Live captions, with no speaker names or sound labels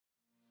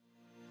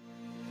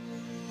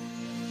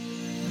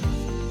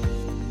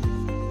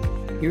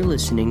You're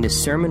listening to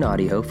sermon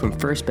audio from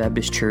First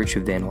Baptist Church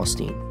of Van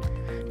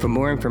Alstyne. For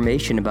more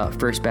information about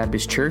First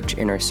Baptist Church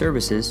and our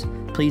services,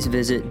 please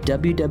visit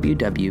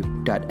www.fbcva.com.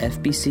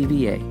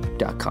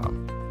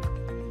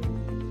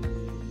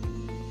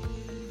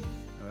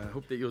 I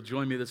hope that you'll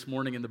join me this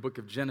morning in the book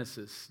of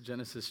Genesis,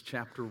 Genesis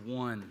chapter 1.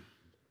 I'm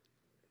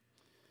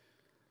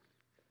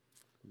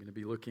going to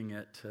be looking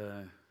at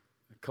a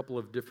couple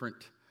of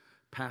different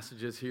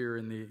passages here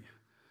in the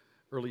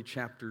early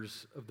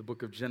chapters of the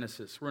book of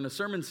Genesis. We're in a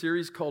sermon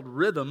series called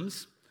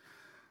Rhythms.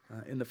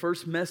 In the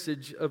first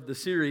message of the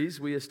series,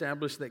 we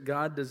established that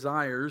God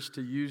desires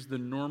to use the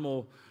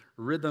normal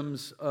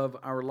rhythms of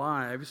our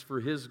lives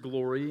for His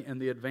glory and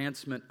the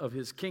advancement of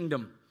His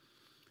kingdom.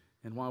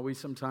 And while we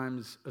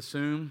sometimes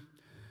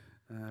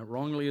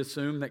wrongly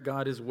assume that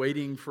God is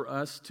waiting for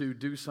us to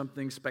do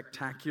something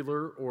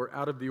spectacular or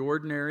out of the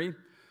ordinary,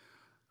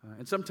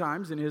 and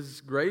sometimes in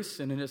His grace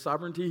and in His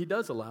sovereignty, He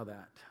does allow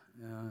that.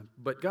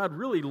 But God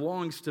really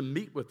longs to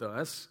meet with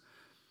us,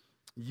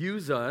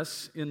 use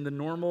us in the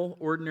normal,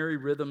 ordinary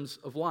rhythms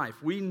of life.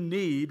 We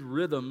need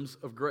rhythms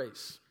of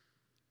grace.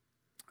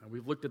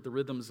 We've looked at the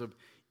rhythms of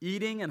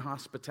eating and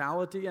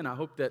hospitality, and I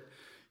hope that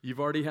you've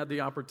already had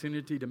the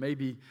opportunity to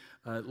maybe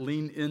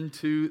lean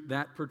into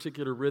that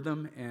particular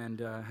rhythm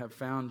and have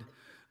found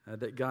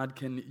that God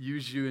can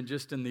use you in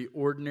the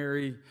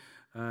ordinary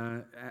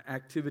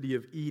activity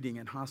of eating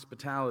and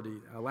hospitality.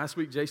 Last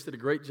week, Jace did a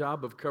great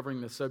job of covering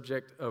the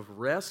subject of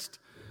rest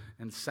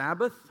and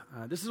Sabbath.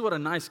 This is what a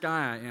nice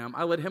guy I am.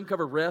 I let him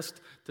cover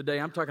rest. Today,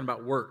 I'm talking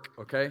about work,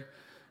 okay?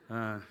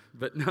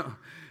 But no,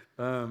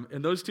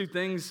 and those two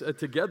things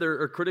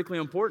together are critically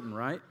important,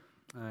 right?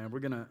 We're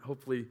going to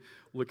hopefully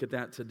look at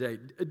that today.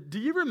 Do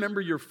you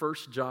remember your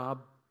first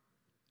job?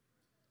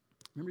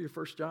 Remember your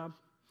first job?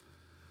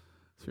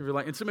 Some of you are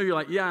like, and some of you are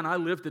like, yeah, and I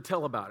lived to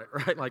tell about it,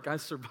 right? Like I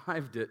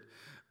survived it.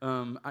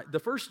 The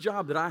first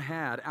job that I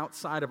had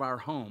outside of our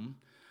home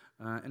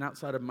and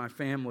outside of my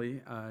family,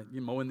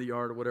 mowing the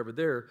yard or whatever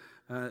there,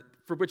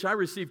 for which I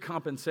received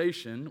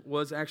compensation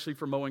was actually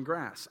for mowing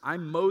grass. I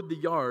mowed the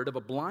yard of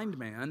a blind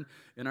man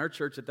in our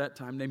church at that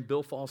time named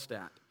Bill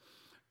Falstadt.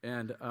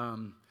 And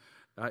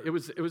it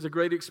was a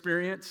great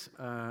experience.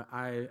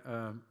 I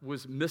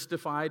was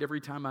mystified every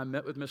time I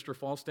met with Mr.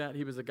 Falstadt.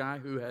 He was a guy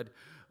who had,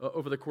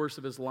 over the course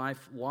of his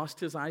life, lost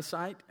his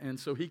eyesight, and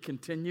so he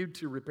continued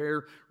to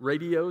repair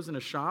radios in a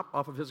shop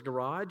off of his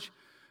garage,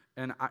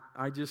 and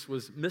I just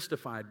was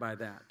mystified by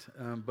that.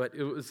 But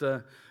it was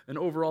an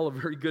overall a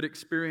very good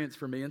experience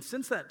for me, and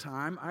since that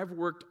time, I've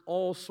worked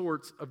all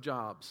sorts of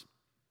jobs,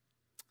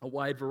 a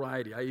wide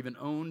variety. I even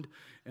owned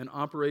and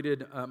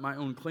operated my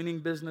own cleaning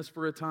business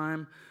for a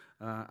time.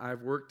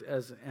 I've worked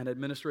as an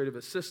administrative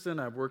assistant.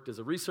 I've worked as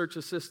a research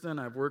assistant.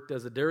 I've worked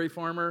as a dairy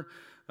farmer.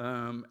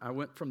 I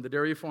went from the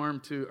dairy farm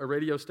to a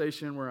radio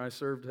station where I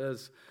served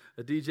as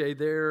a DJ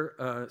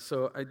there.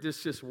 So I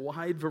just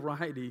wide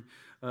variety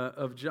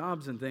of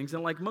jobs and things.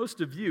 And like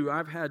most of you,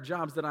 I've had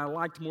jobs that I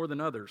liked more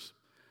than others.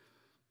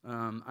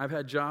 I've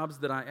had jobs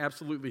that I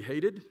absolutely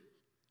hated.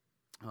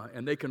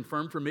 And they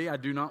confirmed for me, I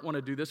do not want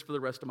to do this for the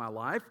rest of my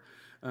life.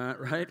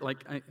 Right?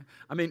 Like,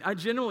 I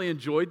genuinely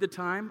enjoyed the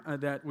time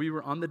that we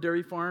were on the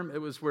dairy farm. It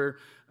was where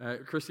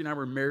Christy and I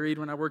were married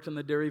when I worked on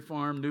the dairy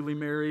farm, newly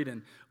married,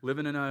 and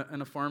living in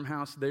a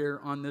farmhouse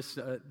there on this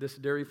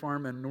dairy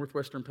farm in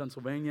northwestern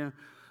Pennsylvania.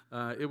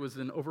 It was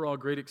an overall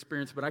great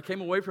experience, but I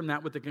came away from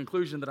that with the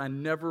conclusion that I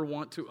never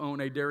want to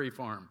own a dairy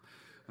farm.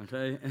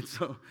 Okay? And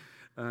so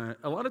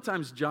a lot of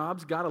times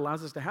God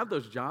allows us to have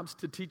those jobs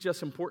to teach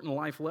us important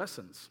life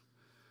lessons.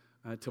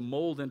 To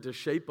mold and to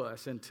shape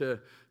us and to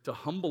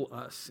humble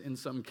us in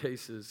some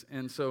cases.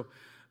 And so,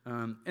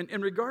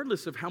 and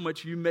regardless of how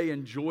much you may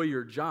enjoy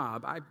your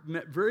job, I've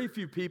met very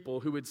few people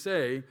who would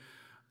say,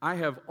 I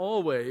have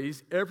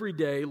always, every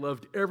day,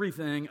 loved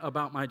everything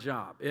about my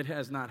job. It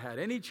has not had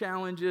any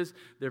challenges.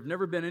 There have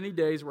never been any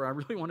days where I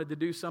really wanted to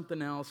do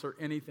something else or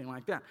anything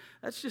like that.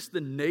 That's just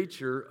the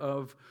nature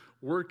of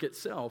work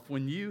itself.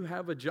 When you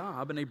have a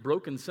job in a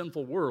broken,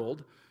 sinful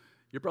world,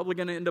 you're probably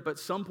going to end up at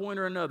some point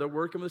or another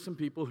working with some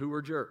people who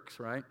are jerks,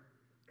 right?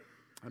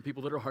 And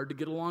people that are hard to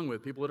get along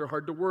with, people that are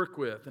hard to work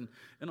with, and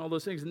all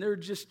those things. And they're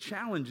just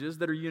challenges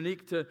that are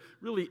unique to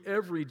really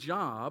every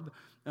job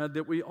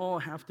that we all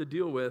have to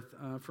deal with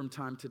from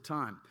time to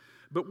time.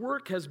 But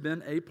work has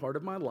been a part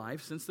of my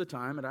life since the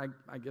time that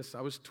I guess I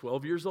was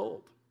 12 years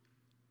old.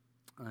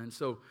 And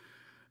so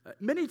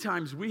many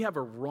times we have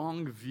a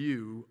wrong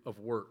view of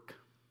work.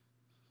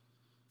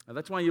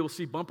 That's why you'll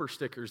see bumper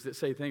stickers that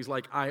say things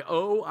like, I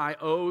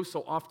owe,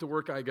 so off to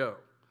work I go,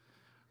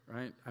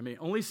 right?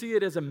 Only see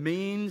it as a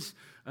means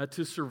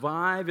to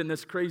survive in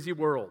this crazy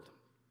world.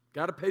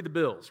 Got to pay the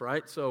bills,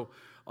 right? So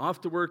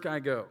off to work I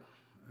go.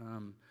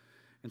 And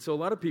so a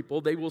lot of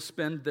people, they will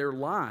spend their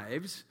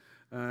lives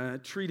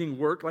treating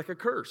work like a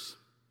curse.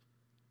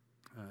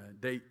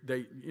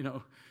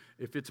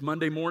 If it's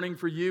Monday morning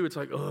for you, it's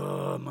like,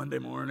 oh, Monday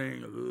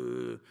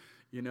morning,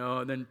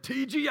 And then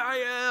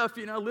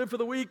TGIF, live for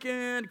the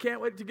weekend, can't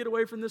wait to get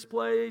away from this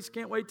place,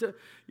 can't wait to,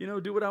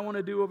 do what I want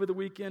to do over the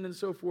weekend and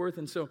so forth.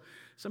 And so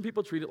some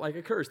people treat it like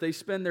a curse. They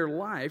spend their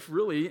life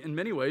really, in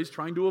many ways,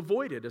 trying to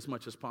avoid it as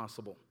much as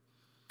possible.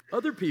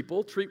 Other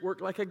people treat work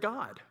like a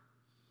god.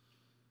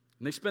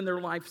 And they spend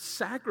their life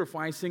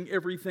sacrificing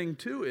everything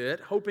to it,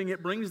 hoping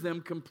it brings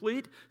them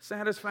complete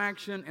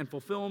satisfaction and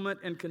fulfillment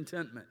and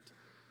contentment.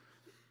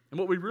 And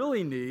what we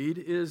really need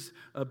is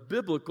a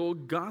biblical,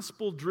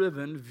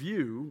 gospel-driven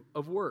view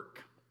of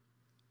work.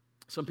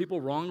 Some people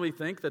wrongly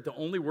think that the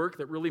only work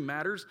that really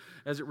matters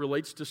as it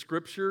relates to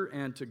Scripture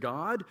and to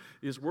God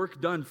is work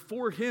done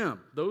for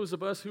Him. Those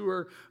of us who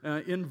are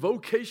in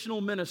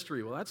vocational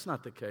ministry, well, that's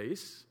not the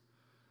case.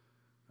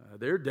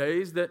 There are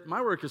days that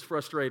my work is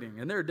frustrating,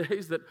 and there are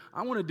days that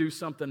I want to do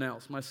something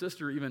else. My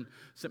sister even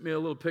sent me a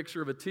little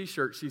picture of a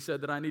T-shirt she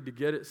said that I need to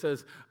get. It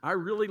says, "I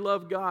really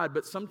love God,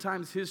 but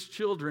sometimes His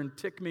children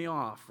tick me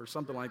off," or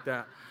something like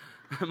that.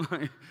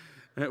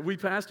 We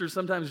pastors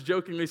sometimes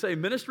jokingly say,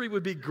 ministry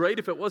would be great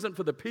if it wasn't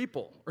for the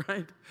people,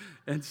 right?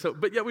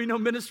 But yet we know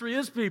ministry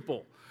is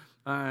people.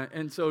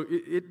 And so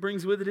it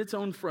brings with it its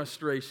own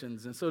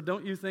frustrations. And so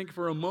don't you think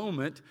for a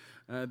moment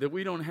that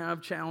we don't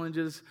have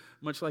challenges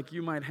much like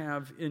you might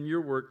have in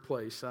your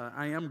workplace.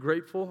 I am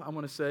grateful, I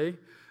want to say,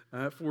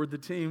 for the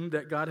team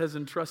that God has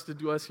entrusted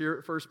to us here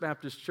at First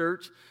Baptist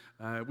Church.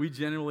 We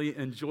generally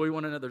enjoy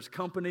one another's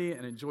company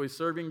and enjoy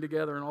serving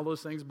together and all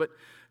those things, but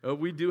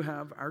we do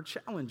have our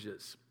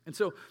challenges. And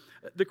so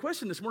the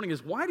question this morning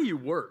is, why do you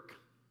work?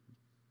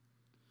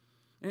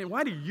 And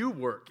why do you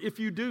work, if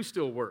you do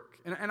still work?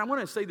 And I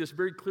want to say this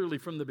very clearly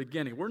from the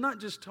beginning. We're not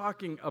just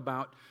talking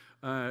about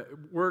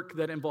work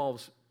that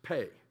involves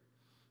pay,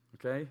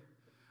 okay?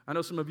 I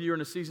know some of you are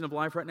in a season of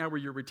life right now where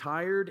you're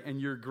retired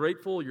and you're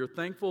grateful, you're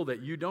thankful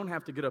that you don't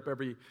have to get up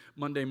every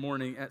Monday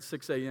morning at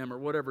 6 a.m. or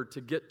whatever to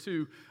get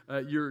to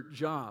your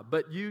job,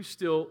 but you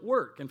still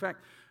work. In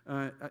fact,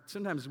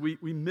 sometimes we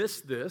miss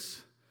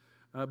this,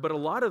 but a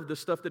lot of the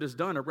stuff that is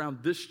done around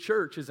this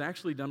church is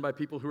actually done by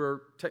people who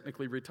are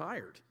technically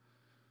retired.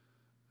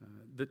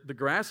 The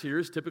grass here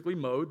is typically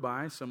mowed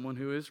by someone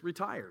who is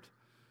retired.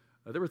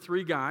 There were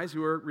 3 guys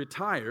who are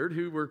retired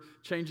who were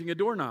changing a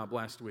doorknob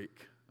last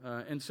week.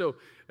 And so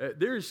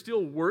there is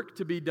still work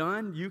to be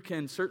done. You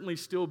can certainly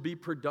still be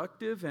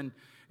productive. And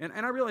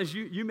I realize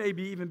you may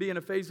even be in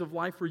a phase of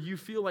life where you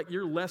feel like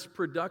you're less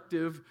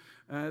productive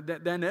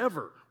than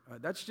ever.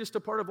 That's just a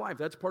part of life.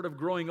 That's part of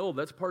growing old.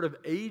 That's part of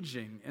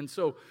aging. And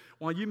so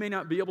while you may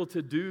not be able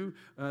to do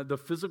the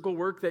physical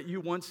work that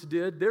you once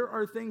did, there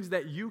are things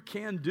that you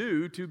can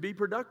do to be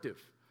productive.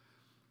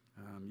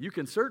 You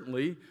can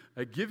certainly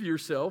give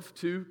yourself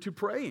to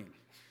praying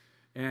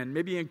and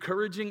maybe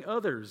encouraging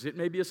others. It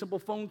may be a simple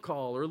phone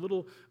call or a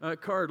little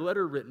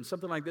letter written,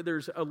 something like that.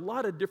 There's a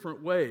lot of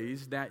different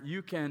ways that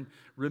you can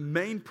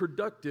remain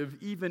productive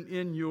even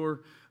in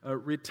your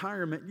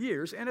retirement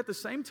years. And at the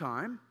same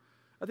time,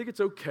 I think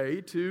it's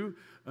okay to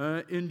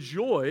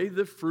enjoy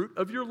the fruit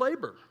of your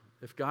labor.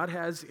 If God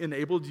has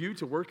enabled you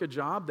to work a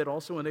job that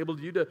also enabled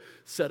you to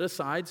set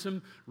aside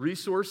some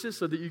resources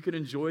so that you can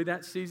enjoy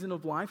that season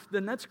of life,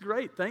 then that's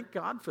great. Thank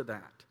God for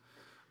that.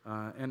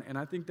 And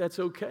I think that's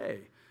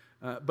okay.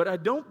 But I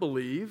don't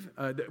believe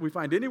that we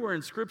find anywhere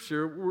in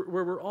Scripture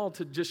where we're all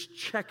to just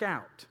check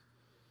out.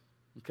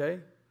 Okay?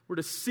 We're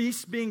to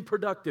cease being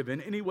productive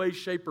in any way,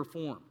 shape, or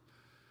form.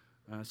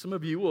 Some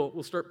of you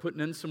will start putting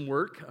in some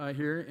work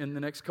here in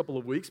the next couple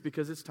of weeks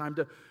because it's time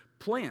to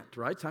plant,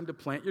 right? Time to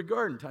plant your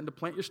garden, time to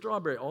plant your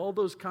strawberry, all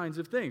those kinds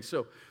of things.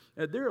 So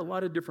there are a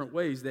lot of different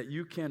ways that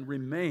you can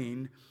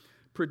remain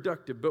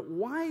productive. But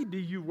why do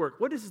you work?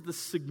 What is the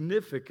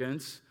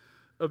significance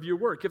of your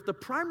work? If the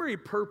primary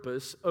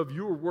purpose of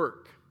your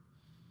work,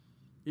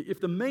 if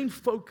the main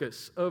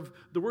focus of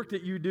the work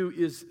that you do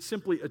is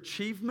simply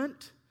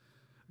achievement,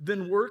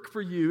 then work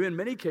for you, in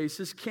many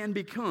cases, can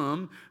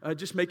become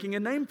just making a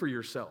name for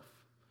yourself.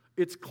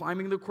 It's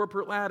climbing the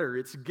corporate ladder.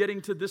 It's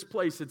getting to this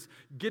place. It's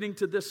getting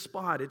to this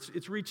spot.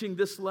 It's reaching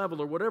this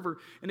level or whatever.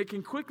 And it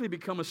can quickly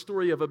become a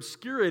story of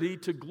obscurity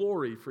to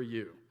glory for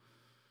you.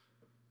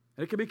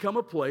 And it can become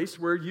a place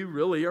where you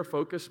really are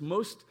focused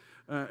most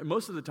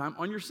of the time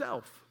on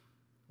yourself.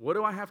 What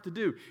do I have to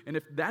do? And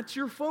if that's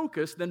your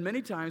focus, then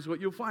many times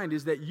what you'll find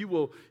is that you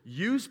will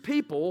use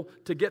people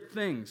to get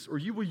things, or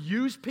you will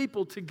use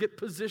people to get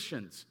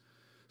positions.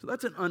 So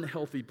that's an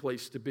unhealthy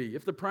place to be.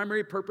 If the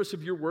primary purpose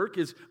of your work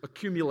is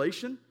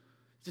accumulation,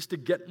 just to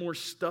get more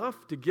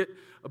stuff, to get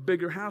a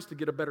bigger house, to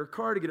get a better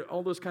car, to get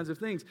all those kinds of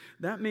things,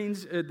 that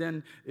means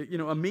then,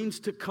 a means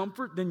to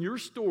comfort, then your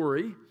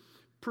story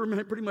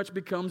pretty much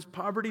becomes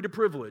poverty to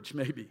privilege,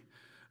 maybe.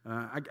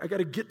 I got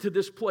to get to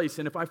this place,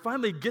 and if I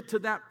finally get to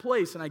that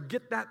place and I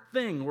get that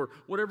thing or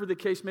whatever the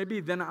case may be,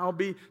 then I'll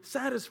be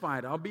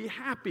satisfied, I'll be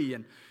happy.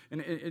 And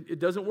it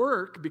doesn't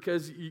work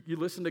because you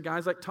listen to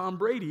guys like Tom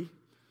Brady,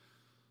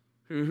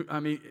 who,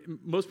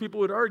 most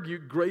people would argue,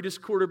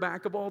 greatest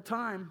quarterback of all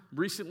time,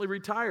 recently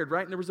retired,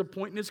 right? And there was a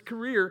point in his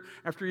career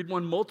after he'd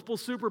won multiple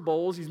Super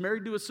Bowls, he's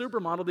married to a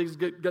supermodel,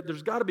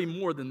 there's got to be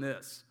more than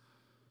this.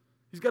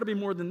 He's got to be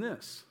more than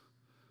this.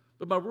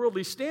 But by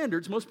worldly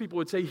standards, most people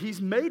would say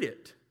he's made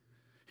it.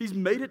 He's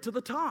made it to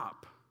the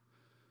top.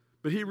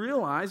 But he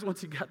realized once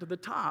he got to the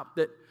top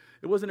that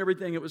it wasn't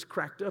everything it was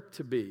cracked up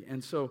to be.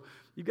 And so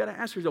you've got to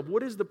ask yourself,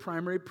 what is the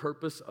primary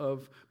purpose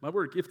of my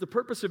work? If the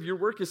purpose of your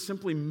work is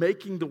simply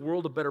making the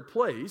world a better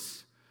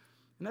place,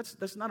 and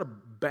that's not a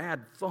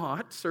bad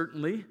thought,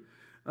 certainly,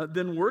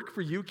 then work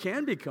for you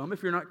can become,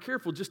 if you're not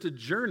careful, just a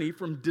journey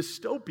from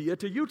dystopia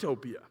to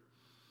utopia.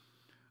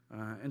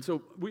 And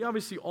so we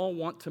obviously all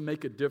want to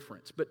make a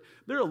difference, but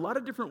there are a lot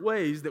of different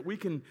ways that we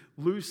can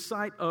lose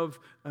sight of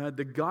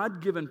the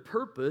God-given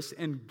purpose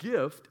and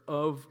gift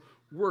of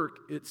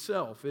work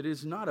itself.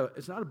 It's not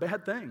a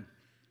bad thing.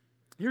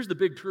 Here's the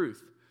big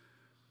truth.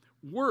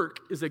 Work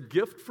is a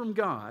gift from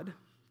God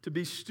to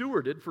be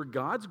stewarded for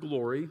God's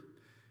glory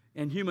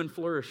and human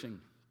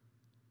flourishing.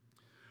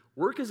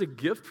 Work is a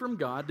gift from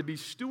God to be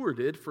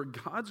stewarded for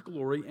God's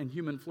glory and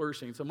human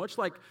flourishing. So much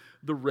like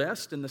the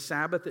rest and the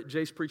Sabbath that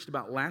Jace preached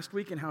about last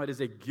week and how it is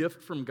a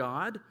gift from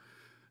God,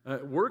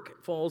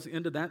 work falls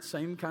into that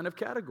same kind of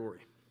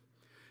category.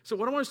 So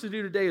what I want us to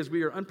do today is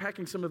we are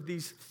unpacking some of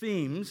these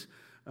themes,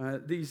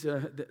 these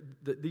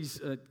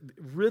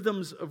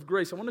rhythms of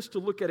grace. I want us to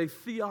look at a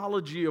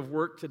theology of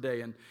work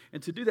today. And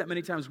to do that,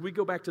 many times we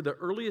go back to the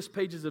earliest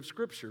pages of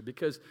Scripture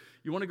because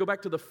you want to go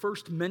back to the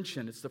first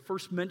mention. It's the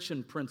first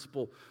mention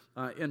principle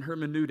in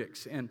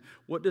hermeneutics. And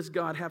what does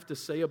God have to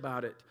say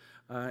about it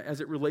as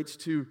it relates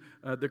to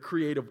the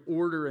creative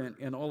order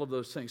and all of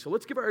those things? So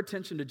let's give our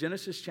attention to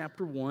Genesis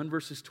chapter 1,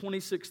 verses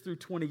 26 through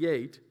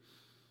 28,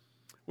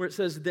 where it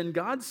says, "Then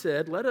God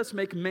said, 'Let us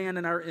make man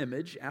in our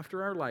image,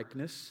 after our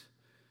likeness.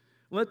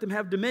 Let them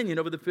have dominion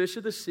over the fish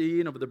of the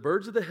sea and over the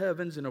birds of the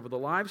heavens and over the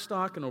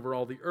livestock and over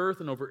all the earth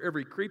and over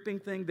every creeping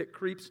thing that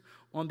creeps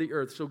on the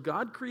earth.' So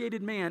God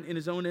created man in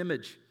his own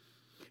image.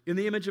 In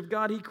the image of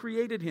God he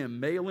created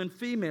him. Male and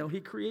female he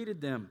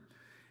created them.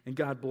 And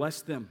God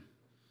blessed them.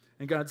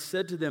 And God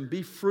said to them,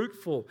 'Be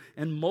fruitful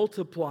and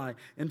multiply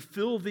and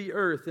fill the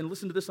earth.'" And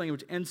listen to this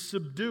language, "and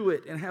subdue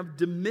it and have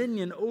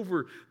dominion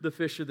over the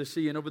fish of the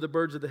sea and over the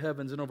birds of the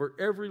heavens and over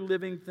every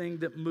living thing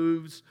that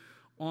moves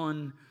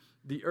on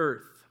the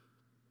earth."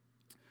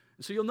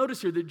 So you'll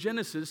notice here that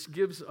Genesis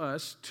gives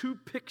us two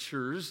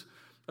pictures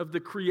of the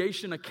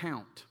creation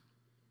account.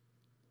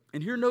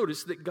 And here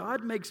notice that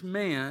God makes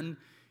man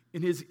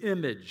in his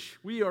image.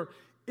 We are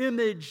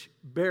image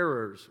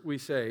bearers, we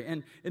say.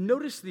 And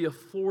notice the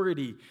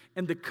authority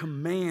and the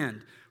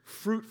command,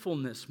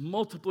 fruitfulness,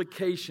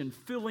 multiplication,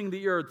 filling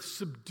the earth,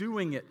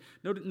 subduing it.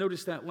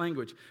 Notice that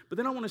language. But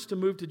then I want us to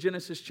move to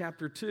Genesis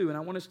chapter 2, and I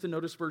want us to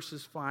notice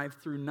verses 5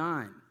 through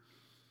 9.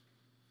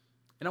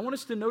 And I want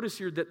us to notice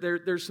here that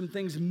there's some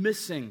things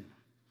missing.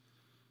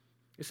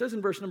 It says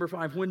in verse number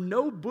 5, "When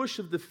no bush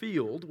of the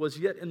field was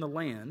yet in the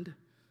land,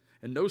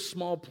 and no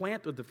small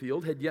plant of the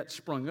field had yet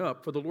sprung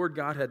up, for the Lord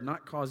God had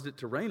not caused it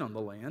to rain on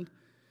the land."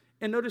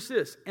 And notice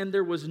this, "And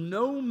there was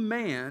no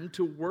man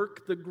to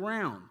work the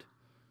ground."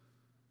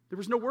 There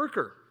was no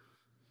worker.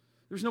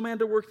 There was no man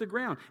to work the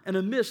ground. "And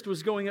a mist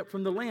was going up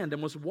from the land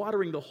and was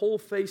watering the whole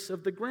face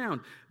of the ground.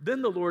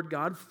 Then the Lord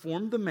God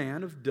formed the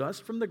man of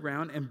dust from the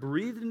ground and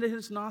breathed into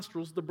his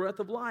nostrils the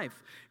breath of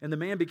life. And the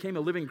man became a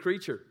living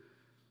creature.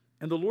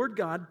 And the Lord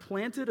God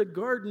planted a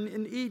garden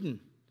in Eden,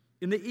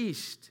 in the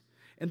east.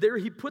 And there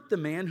he put the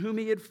man whom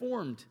he had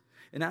formed.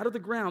 And out of the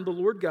ground the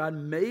Lord God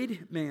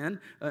made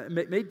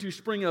to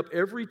spring up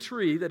every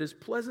tree that is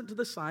pleasant to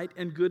the sight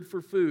and good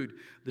for food.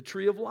 The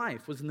tree of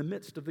life was in the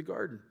midst of the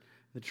garden,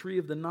 the tree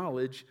of the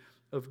knowledge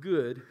of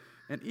good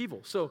and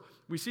evil." So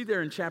we see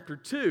there in chapter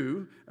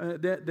 2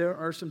 that there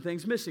are some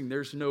things missing.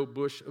 There's no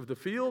bush of the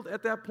field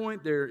at that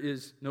point. There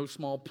is no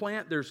small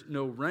plant. There's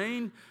no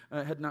rain.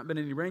 Had not been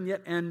any rain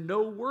yet. And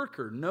no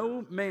worker,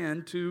 no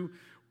man to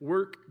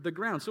work the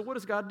ground. So what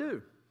does God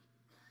do?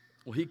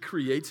 Well, he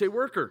creates a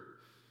worker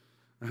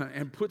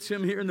and puts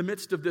him here in the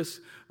midst of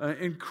this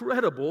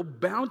incredible,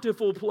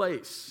 bountiful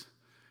place.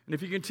 And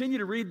if you continue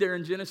to read there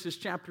in Genesis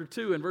chapter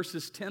 2 and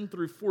verses 10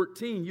 through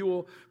 14, you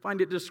will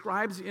find it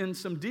describes in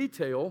some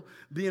detail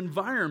the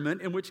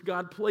environment in which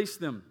God placed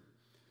them.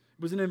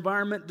 It was an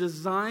environment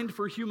designed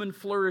for human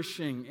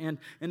flourishing and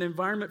an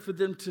environment for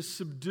them to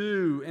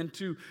subdue and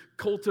to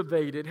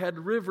cultivate. It had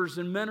rivers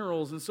and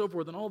minerals and so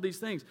forth and all these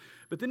things.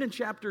 But then in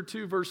chapter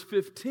 2, verse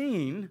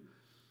 15,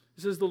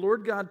 it says, "The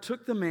Lord God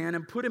took the man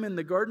and put him in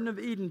the Garden of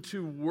Eden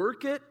to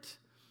work it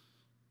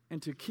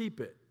and to keep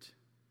it."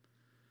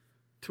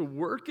 To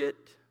work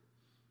it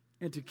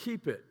and to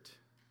keep it.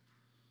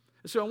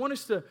 So I want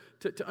us to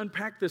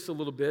unpack this a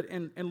little bit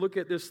and look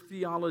at this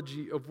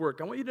theology of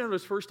work. I want you to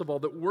notice, first of all,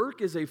 that work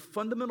is a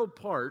fundamental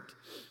part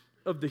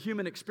of the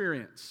human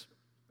experience.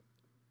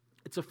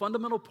 It's a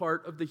fundamental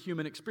part of the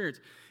human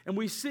experience. And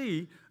we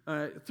see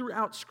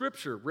throughout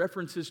Scripture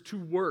references to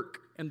work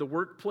and the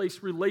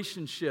workplace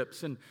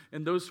relationships and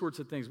those sorts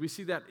of things. We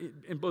see that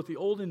in both the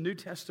Old and New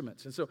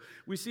Testaments. And so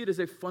we see it as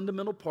a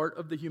fundamental part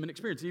of the human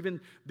experience.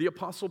 Even the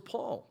Apostle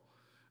Paul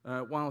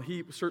While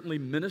he certainly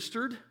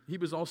ministered, he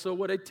was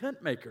also a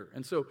tent maker.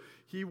 And so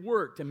he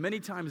worked. And many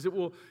times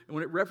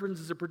when it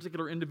references a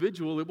particular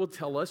individual, it will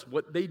tell us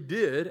what they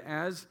did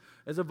as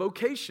a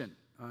vocation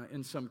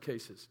in some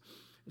cases.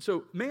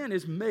 So man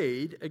is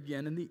made,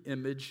 again, in the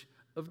image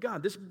of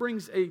God. This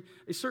brings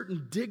a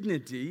certain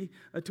dignity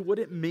to what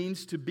it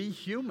means to be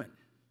human.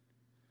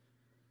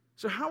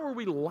 So how are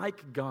we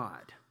like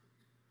God?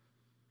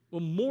 Well,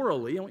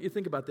 morally, I want you to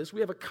think about this. We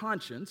have a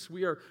conscience.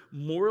 We are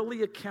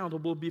morally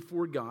accountable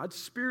before God.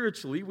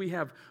 Spiritually, we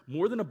have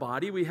more than a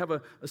body. We have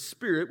a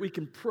spirit. We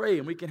can pray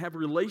and we can have a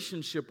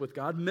relationship with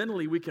God.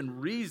 Mentally, we can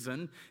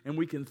reason and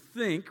we can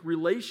think.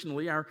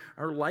 Relationally,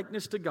 our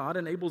likeness to God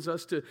enables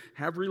us to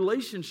have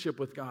relationship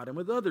with God and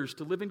with others,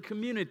 to live in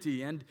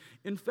community and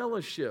in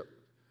fellowship.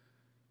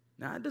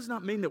 Now, it does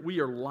not mean that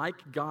we are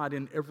like God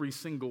in every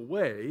single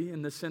way,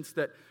 in the sense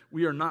that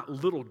we are not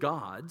little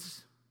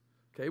gods.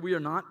 Okay, we are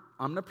not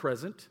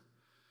omnipresent,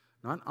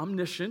 not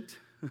omniscient,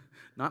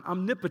 not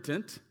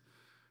omnipotent.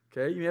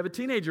 Okay, you have a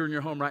teenager in your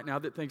home right now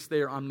that thinks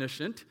they are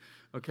omniscient.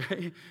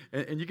 Okay,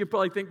 and you can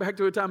probably think back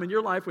to a time in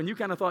your life when you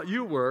kind of thought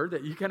you were,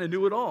 that you kind of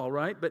knew it all,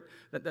 right? But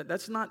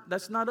that's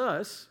not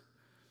us.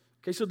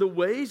 Okay, so the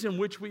ways in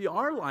which we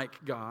are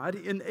like God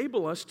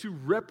enable us to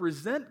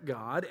represent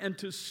God and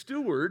to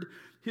steward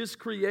His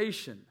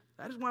creation.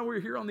 That is why we're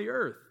here on the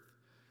earth.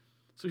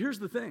 So here's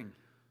the thing.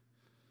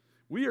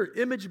 We are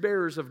image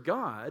bearers of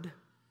God,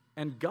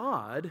 and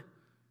God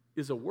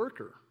is a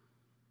worker.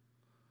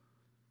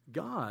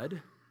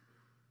 God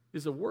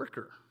is a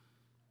worker.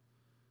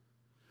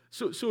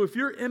 So if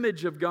your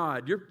image of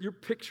God, your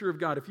picture of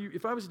God,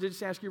 if I was to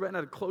just ask you right now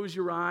to close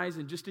your eyes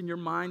and just in your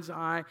mind's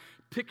eye,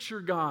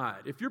 picture God.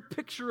 If your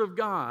picture of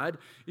God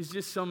is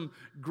just some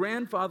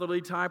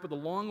grandfatherly type with a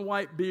long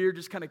white beard,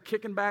 just kind of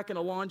kicking back in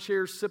a lawn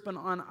chair, sipping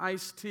on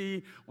iced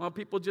tea while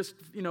people just,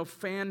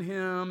 fan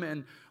him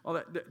and all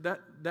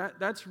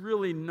that's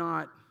really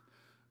not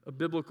a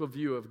biblical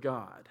view of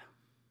God.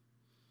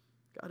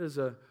 God is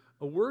a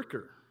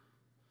worker.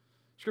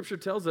 Scripture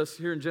tells us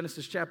here in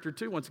Genesis chapter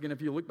 2, once again,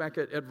 if you look back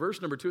at verse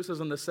number 2, it says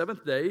on the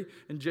seventh day,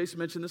 and Jason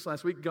mentioned this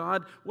last week,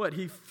 God,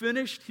 He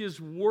finished His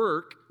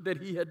work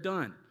that He had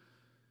done.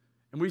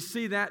 And we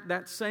see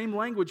that same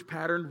language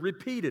pattern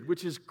repeated,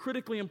 which is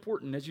critically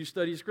important as you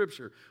study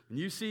Scripture. When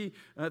you see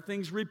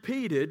things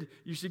repeated,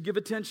 you should give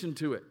attention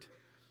to it.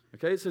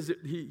 Okay, it says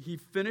that he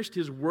finished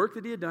His work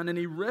that He had done, and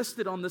He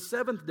rested on the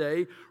seventh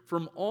day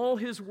from all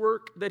His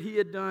work that He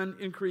had done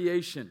in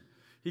creation.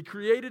 He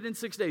created in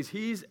 6 days.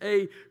 He's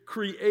a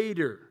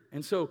creator.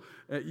 And so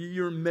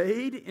you're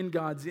made in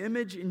God's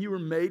image and you were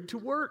made to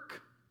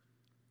work.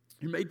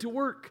 You're made to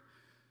work.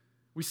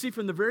 We see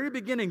from the very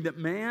beginning that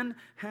man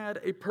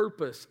had a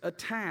purpose, a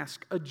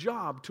task, a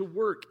job to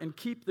work and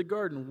keep the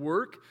garden.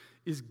 Work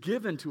is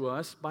given to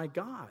us by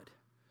God.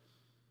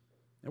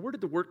 Now, where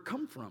did the work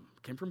come from?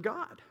 It came from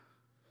God.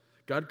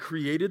 God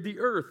created the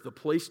earth, the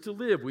place to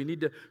live. We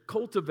need to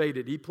cultivate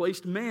it. He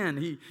placed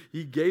man.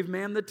 He gave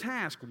man the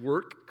task.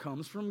 Work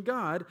comes from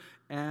God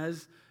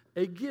as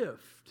a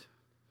gift.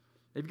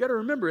 You've got to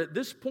remember, at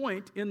this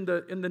point in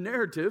the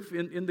narrative,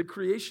 in the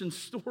creation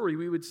story,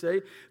 we would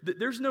say that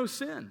there's no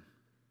sin.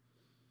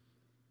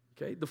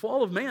 Okay? The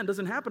fall of man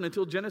doesn't happen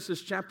until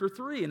Genesis chapter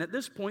 3. And at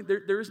this point,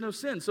 there is no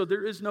sin. So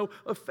there is no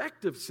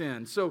effective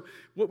sin. So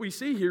what we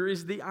see here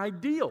is the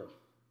ideal.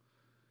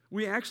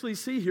 We actually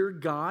see here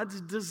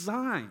God's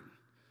design.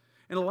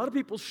 And a lot of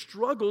people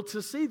struggle to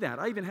see that.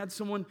 I even had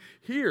someone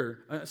here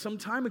some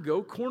time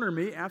ago corner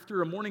me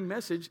after a morning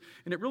message,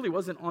 and it really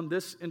wasn't on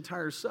this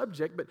entire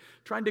subject, but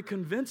trying to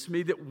convince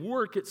me that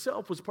work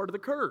itself was part of the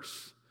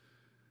curse.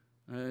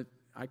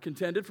 I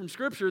contended from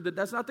Scripture that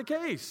that's not the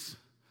case.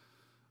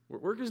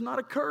 Work is not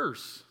a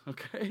curse,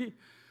 okay?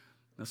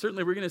 Now,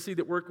 certainly we're going to see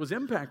that work was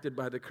impacted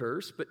by the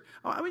curse, but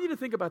I want you to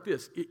think about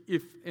this.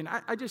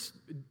 I just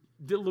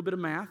did a little bit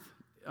of math.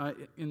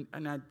 And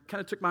I kind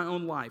of took my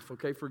own life,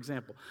 okay, for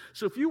example.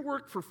 So if you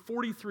work for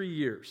 43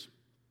 years,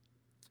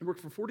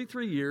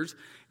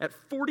 at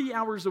 40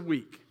 hours a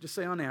week, just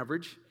say on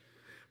average,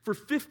 for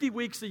 50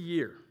 weeks a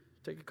year,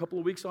 take a couple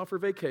of weeks off for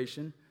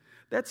vacation,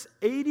 that's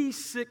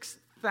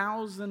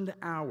 86,000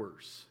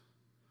 hours,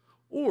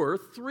 or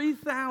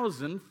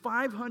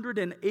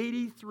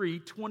 3,583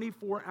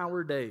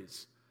 24-hour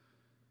days.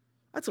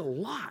 That's a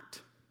lot.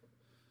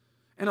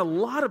 And a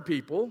lot of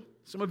people,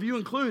 some of you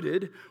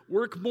included,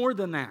 work more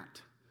than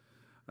that.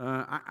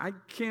 I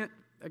can't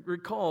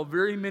recall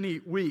very many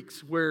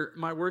weeks where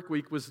my work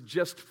week was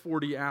just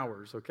 40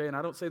 hours, okay? And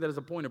I don't say that as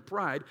a point of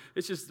pride.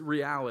 It's just the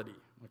reality,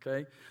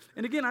 okay?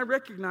 And again, I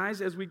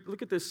recognize as we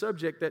look at this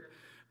subject that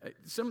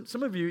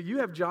some of you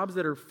have jobs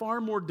that are far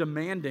more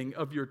demanding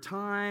of your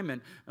time and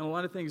a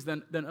lot of things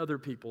than other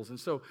people's. And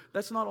so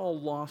that's not all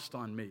lost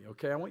on me,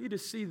 okay? I want you to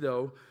see,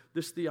 though,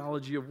 this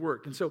theology of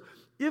work. And so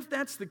if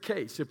that's the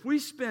case, if we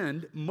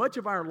spend much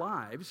of our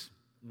lives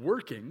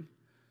working,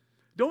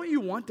 don't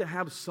you want to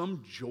have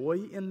some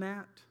joy in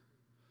that?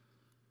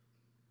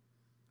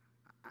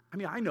 I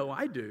mean, I know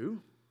I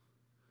do.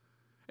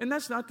 And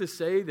that's not to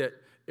say that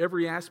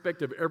every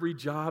aspect of every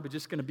job is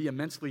just going to be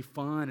immensely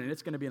fun and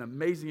it's going to be an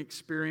amazing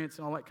experience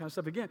and all that kind of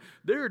stuff. Again,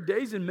 there are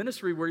days in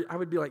ministry where I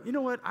would be like, you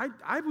know what,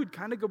 I would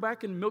kind of go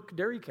back and milk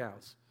dairy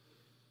cows.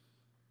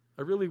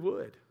 I really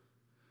would.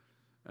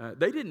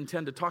 They didn't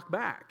tend to talk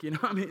back, you know.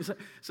 I mean,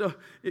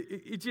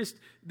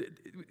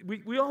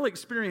 we all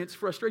experience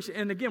frustration.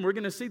 And again, we're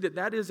going to see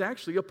that is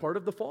actually a part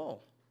of the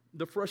fall,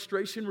 the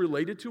frustration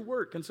related to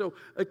work. And so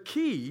a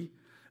key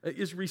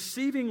is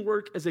receiving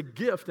work as a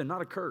gift and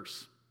not a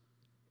curse.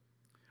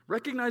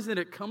 Recognizing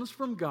that it comes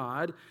from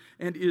God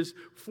and is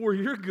for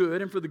your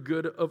good and for the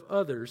good of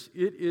others.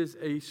 It is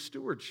a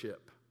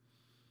stewardship.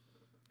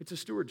 It's a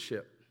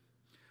stewardship.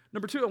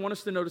 Number 2, I want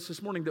us to notice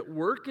this morning that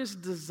work is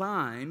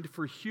designed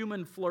for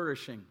human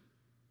flourishing.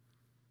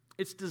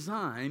 It's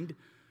designed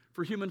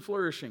for human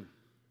flourishing.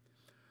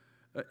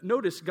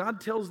 Notice God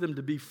tells them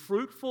to be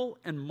fruitful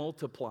and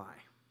multiply,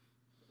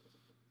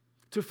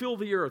 to fill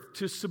the earth,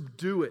 to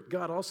subdue it.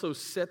 God also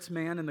sets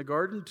man in the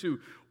garden to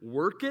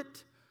work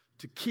it,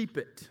 to keep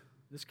it.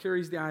 This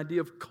carries the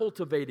idea of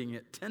cultivating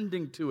it,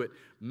 tending to it,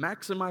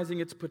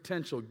 maximizing its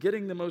potential,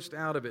 getting the most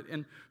out of it.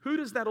 And who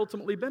does that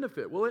ultimately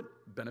benefit? Well, it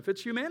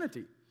benefits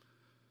humanity.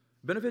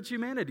 Benefits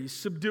humanity,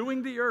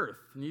 subduing the earth.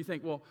 And you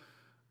think, well,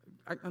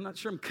 I'm not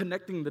sure I'm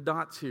connecting the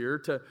dots here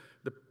to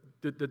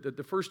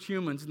the first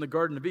humans in the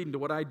Garden of Eden to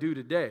what I do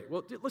today.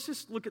 Well, let's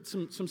just look at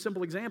some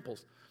simple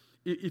examples.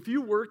 If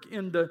you work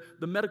in the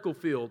medical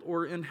field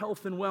or in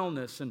health and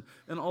wellness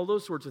and all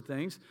those sorts of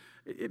things,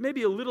 it may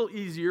be a little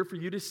easier for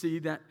you to see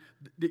that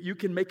you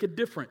can make a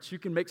difference. You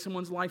can make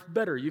someone's life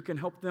better. You can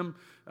help them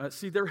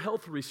see their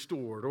health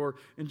restored or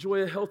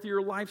enjoy a healthier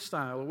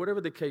lifestyle or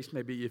whatever the case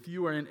may be. If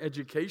you are in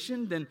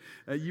education, then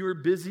you are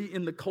busy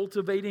in the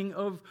cultivating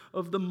of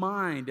the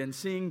mind and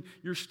seeing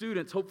your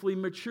students hopefully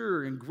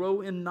mature and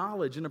grow in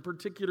knowledge in a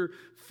particular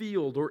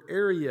field or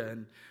area.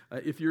 And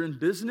if you're in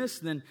business,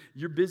 then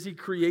you're busy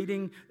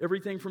creating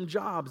everything from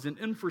jobs and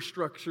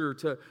infrastructure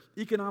to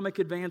economic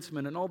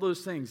advancement and all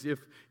those things.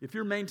 If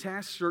your main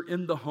tasks are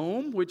in the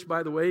home, which,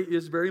 by the way,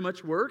 is very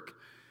much work,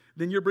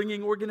 then you're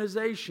bringing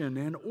organization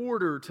and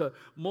order to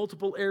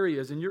multiple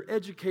areas, and you're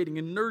educating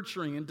and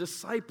nurturing and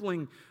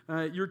discipling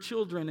your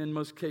children in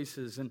most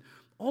cases. And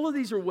all of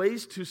these are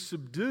ways to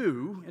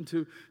subdue and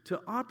to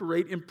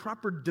operate in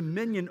proper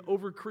dominion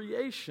over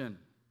creation.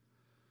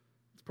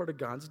 It's part of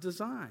God's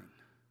design.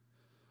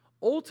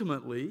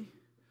 Ultimately,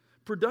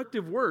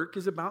 productive work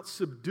is about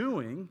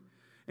subduing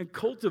and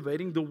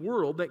cultivating the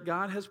world that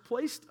God has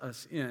placed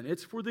us in.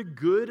 It's for the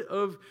good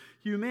of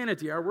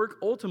humanity. Our work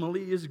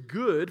ultimately is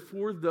good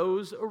for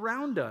those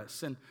around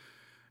us. And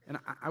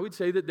I would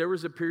say that there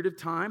was a period of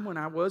time when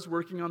I was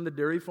working on the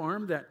dairy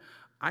farm that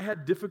I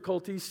had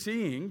difficulty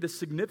seeing the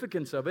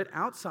significance of it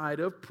outside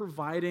of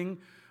providing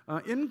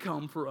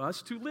income for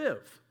us to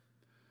live.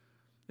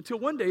 Until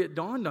one day it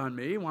dawned on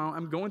me while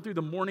I'm going through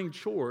the morning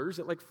chores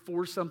at like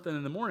 4-something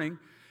in the morning,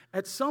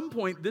 at some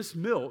point this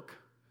milk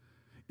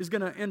is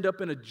going to end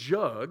up in a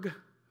jug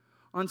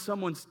on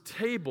someone's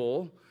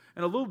table,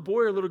 and a little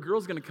boy or a little girl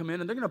is going to come in,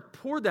 and they're going to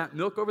pour that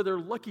milk over their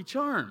Lucky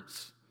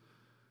Charms.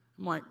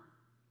 I'm like,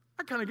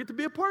 I kind of get to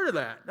be a part of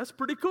that. That's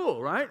pretty cool,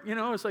 right? You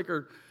know, it's like,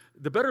 or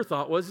the better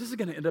thought was, this is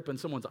going to end up in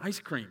someone's ice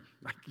cream.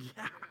 Like,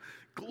 yeah,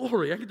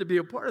 glory, I get to be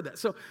a part of that.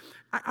 So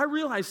I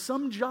realize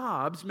some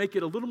jobs make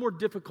it a little more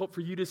difficult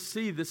for you to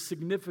see the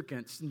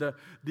significance and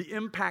the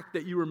impact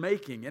that you are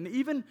making. And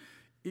even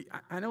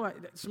I know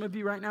some of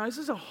you right now, this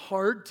is a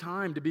hard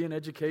time to be in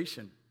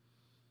education.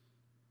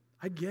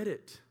 I get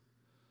it.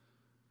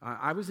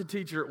 I was a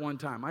teacher at one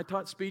time. I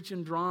taught speech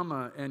and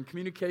drama and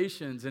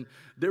communications, and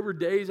there were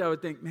days I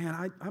would think,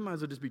 man, I might as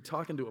well just be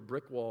talking to a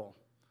brick wall.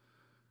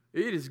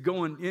 It is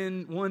going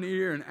in one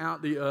ear and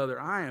out the other.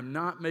 I am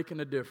not making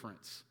a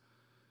difference.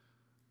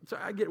 So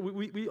I get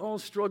we all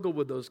struggle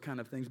with those kind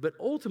of things, but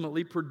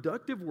ultimately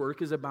productive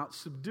work is about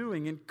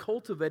subduing and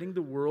cultivating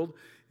the world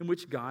in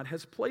which God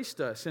has placed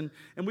us. And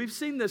we've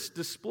seen this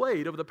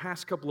displayed over the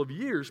past couple of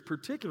years,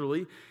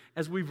 particularly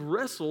as we've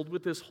wrestled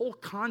with this whole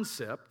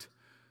concept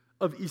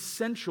of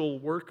essential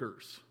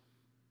workers.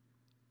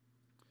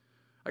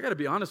 I got to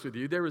be honest with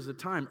you, there was a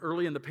time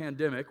early in the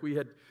pandemic, we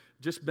had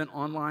just been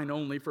online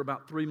only for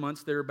about 3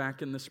 months there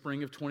back in the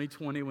spring of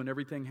 2020 when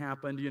everything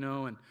happened, you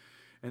know,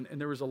 and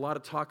there was a lot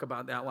of talk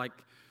about that, like,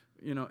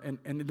 you know,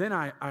 and then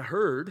I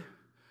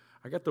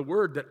got the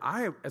word that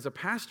I, as a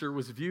pastor,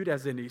 was viewed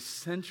as an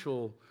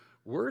essential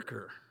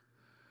worker.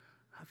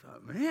 I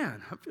thought,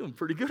 man, I'm feeling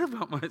pretty good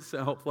about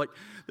myself. Like,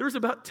 there was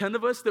about 10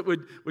 of us that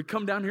would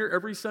come down here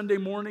every Sunday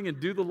morning and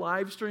do the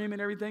live stream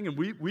and everything, and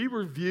we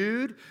were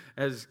viewed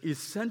as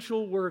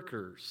essential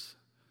workers.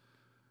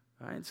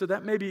 Right? So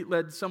that maybe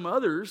led some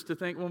others to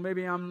think, well,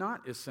 maybe I'm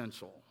not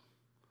essential.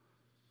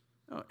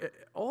 No,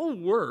 all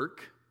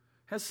work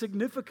has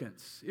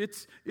significance.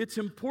 It's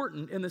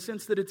important in the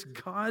sense that it's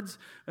God's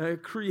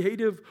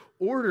creative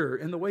order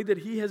and the way that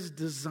He has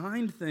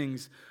designed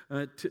things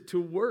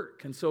to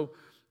work. And so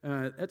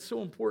That's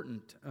so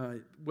important.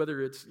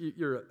 Whether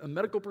you're a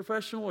medical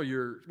professional, or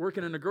you're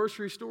working in a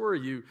grocery store, or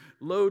you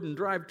load and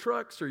drive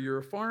trucks, or you're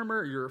a farmer,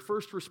 or you're a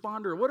first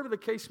responder, or whatever the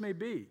case may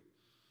be,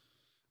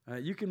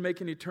 you can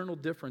make an eternal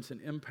difference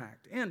and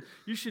impact. And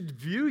you should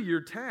view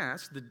your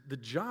task, the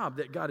job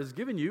that God has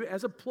given you,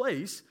 as a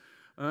place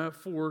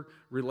for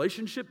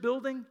relationship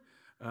building,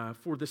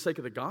 for the sake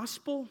of the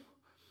gospel.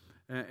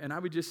 And I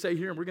would just say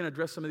here, and we're going to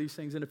address some of these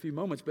things in a few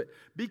moments, but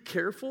be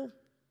careful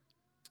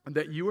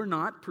that you are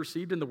not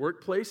perceived in the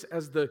workplace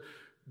as the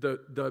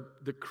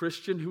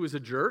Christian who is a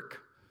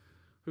jerk,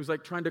 who's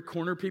like trying to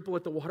corner people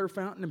at the water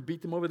fountain and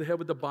beat them over the head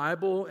with the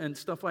Bible and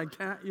stuff like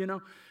that, you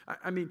know.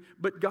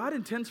 But God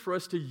intends for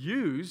us to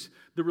use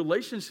the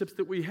relationships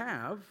that we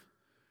have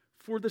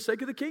for the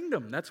sake of the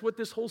kingdom. That's what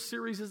this whole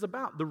series is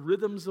about, the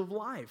rhythms of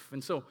life.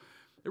 And so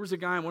there was a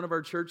guy in one of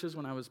our churches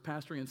when I was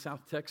pastoring in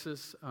South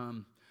Texas.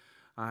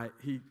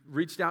 He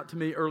reached out to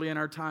me early in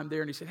our time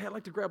there, and he said, hey, I'd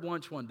like to grab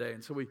lunch one day.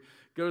 And so we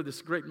go to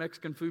this great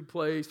Mexican food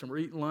place, and we're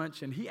eating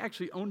lunch, and he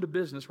actually owned a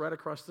business right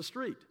across the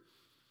street.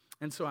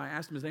 And so I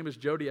asked him, his name was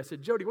Jody. I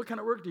said, Jody, what kind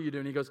of work do you do?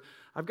 And he goes,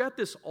 I've got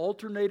this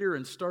alternator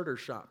and starter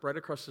shop right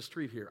across the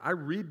street here. I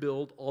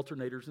rebuild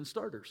alternators and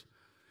starters.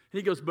 And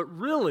he goes, but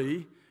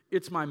really,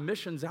 it's my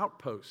missions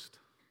outpost.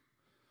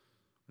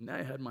 And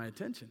that had my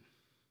attention.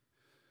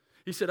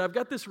 He said, I've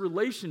got this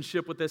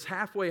relationship with this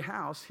halfway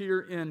house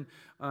here in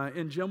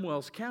Jim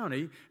Wells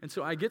County, and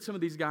so I get some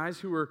of these guys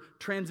who are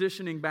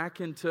transitioning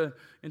back into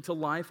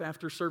life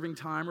after serving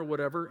time or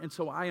whatever, and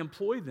so I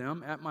employ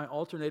them at my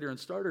alternator and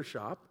starter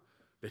shop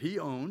that he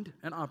owned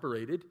and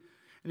operated.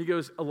 And he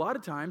goes, a lot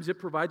of times it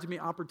provides me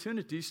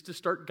opportunities to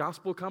start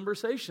gospel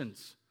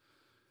conversations.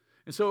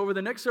 And so over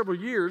the next several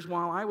years,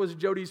 while I was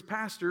Jody's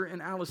pastor in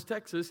Alice,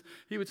 Texas,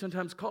 he would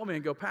sometimes call me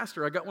and go,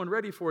 Pastor, I got one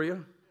ready for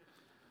you.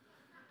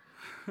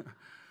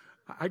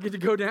 I get to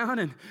go down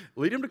and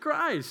lead him to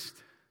Christ.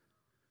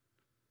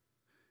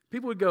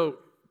 People would go,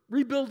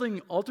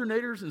 rebuilding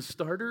alternators and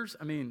starters?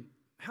 I mean,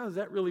 how is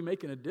that really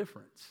making a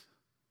difference?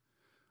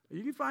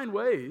 You can find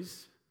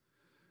ways,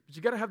 but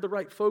you got to have the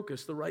right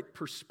focus, the right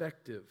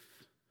perspective.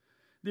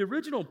 The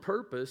original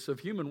purpose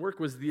of human work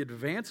was the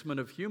advancement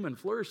of human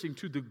flourishing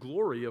to the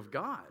glory of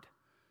God.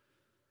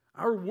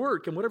 Our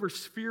work in whatever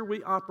sphere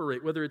we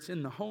operate, whether it's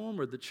in the home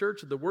or the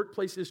church or the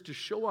workplace, is to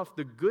show off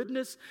the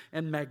goodness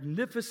and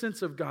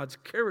magnificence of God's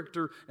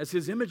character as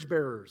His image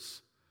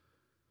bearers.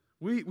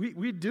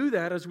 We do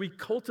that as we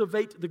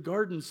cultivate the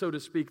garden, so to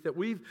speak, that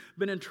we've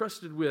been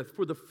entrusted with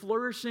for the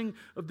flourishing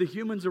of the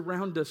humans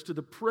around us to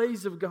the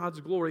praise of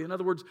God's glory. In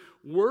other words,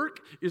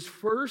 work is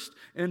first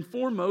and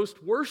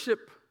foremost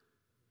worship.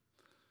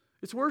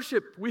 It's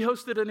worship. We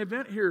hosted an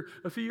event here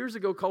a few years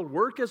ago called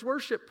Work as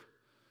Worship.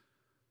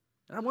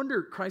 And I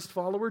wonder, Christ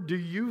follower, do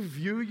you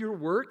view your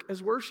work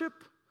as worship?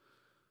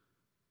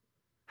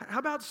 How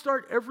about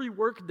start every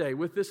workday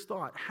with this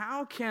thought?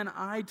 How can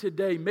I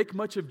today make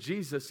much of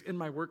Jesus in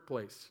my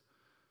workplace?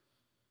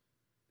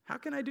 How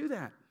can I do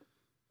that?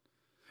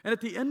 And at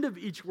the end of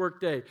each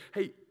workday,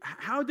 hey,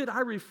 how did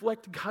I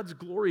reflect God's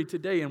glory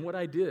today in what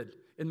I did?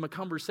 In my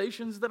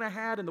conversations that I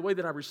had, in the way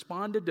that I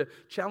responded to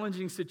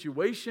challenging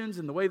situations,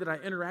 in the way that I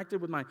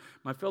interacted with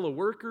my fellow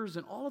workers,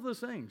 and all of those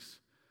things.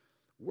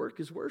 Work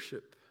is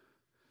worship.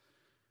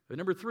 But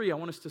number 3, I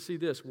want us to see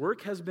this.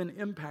 Work has been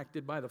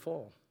impacted by the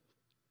fall.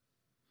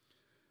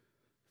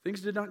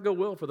 Things did not go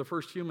well for the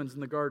first humans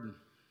in the garden.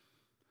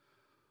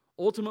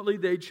 Ultimately,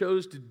 they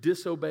chose to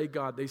disobey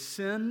God. They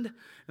sinned,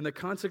 and the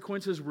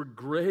consequences were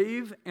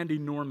grave and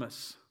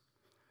enormous.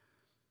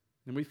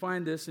 And we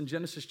find this in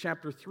Genesis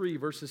chapter 3,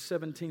 verses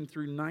 17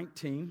 through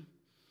 19.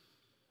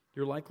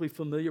 You're likely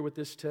familiar with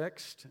this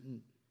text.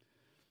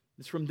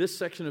 It's from this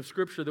section of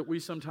Scripture that we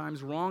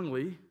sometimes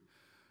wrongly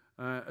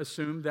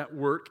assume that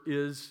work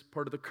is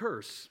part of the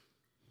curse.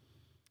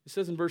 It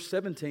says in verse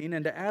 17,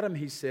 and to Adam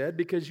he said,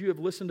 because you have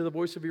listened to the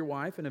voice of your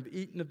wife and have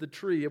eaten of the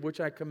tree of which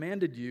I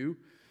commanded you,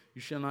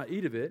 you shall not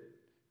eat of it.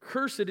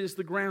 Cursed is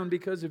the ground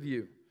because of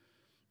you.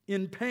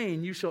 In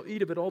pain you shall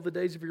eat of it all the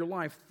days of your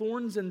life.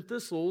 Thorns and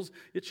thistles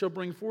it shall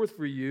bring forth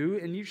for you,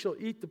 and you shall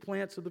eat the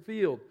plants of the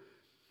field.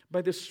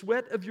 By the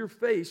sweat of your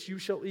face you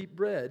shall eat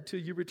bread till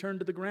you return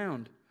to the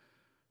ground.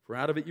 For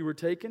out of it you were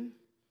taken,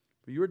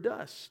 for you are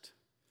dust,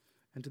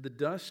 and to the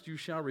dust you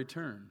shall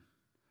return.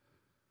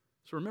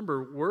 So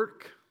remember,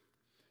 work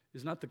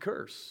is not the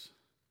curse.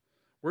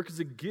 Work is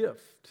a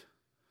gift.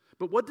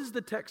 But what does the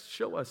text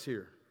show us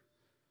here?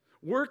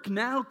 Work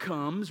now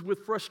comes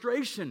with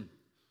frustration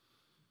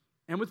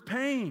and with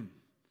pain.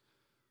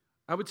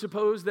 I would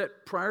suppose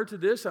that prior to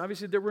this,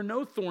 obviously there were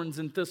no thorns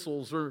and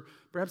thistles or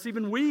perhaps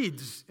even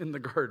weeds in the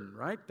garden,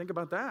 right? Think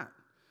about that.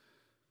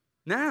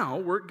 Now,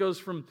 work goes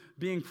from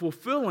being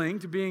fulfilling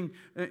to being,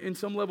 in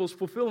some levels,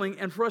 fulfilling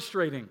and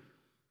frustrating.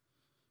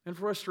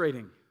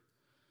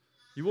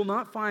 You will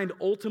not find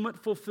ultimate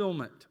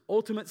fulfillment,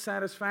 ultimate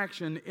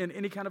satisfaction in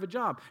any kind of a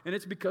job. And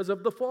it's because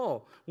of the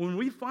fall. When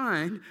we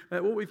find,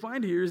 what we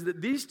find here is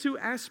that these two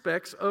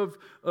aspects of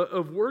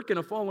work in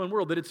a fallen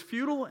world, that it's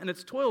futile and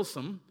it's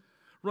toilsome,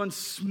 run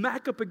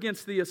smack up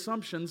against the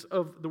assumptions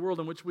of the world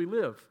in which we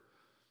live.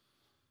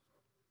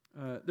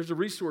 There's a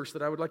resource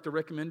that I would like to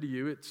recommend to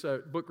you. It's a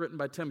book written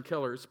by Tim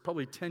Keller. It's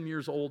probably 10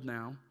 years old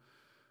now.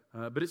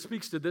 But it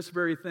speaks to this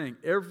very thing,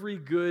 every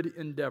good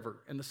endeavor.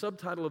 And the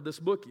subtitle of this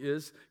book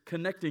is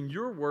Connecting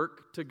Your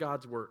Work to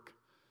God's Work.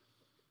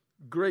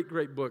 Great,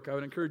 great book. I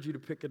would encourage you to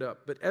pick it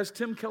up. But as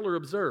Tim Keller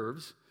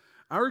observes,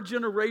 our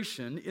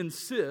generation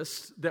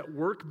insists that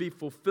work be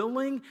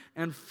fulfilling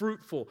and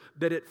fruitful,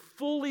 that it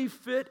fully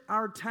fit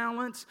our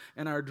talents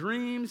and our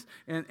dreams,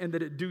 and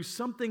that it do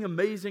something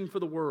amazing for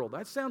the world.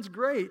 That sounds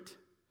great,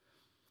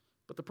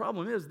 but the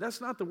problem is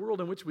that's not the world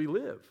in which we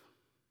live.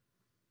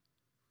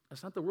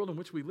 That's not the world in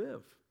which we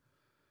live.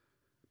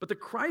 But the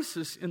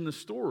crisis in the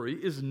story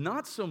is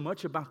not so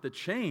much about the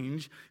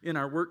change in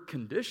our work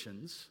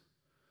conditions,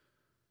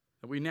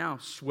 that we now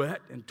sweat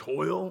and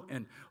toil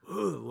and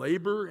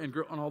labor and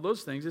grow, and all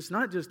those things. It's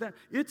not just that.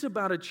 It's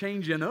about a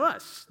change in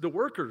us, the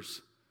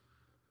workers.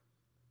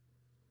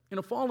 In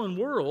a fallen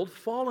world,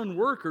 fallen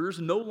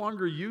workers no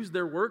longer use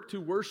their work to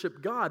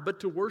worship God, but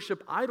to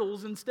worship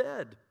idols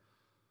instead.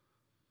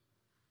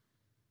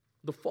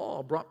 The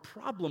fall brought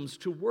problems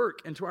to work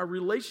and to our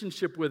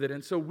relationship with it.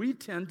 And so we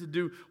tend to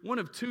do one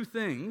of two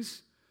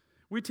things.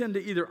 We tend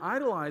to either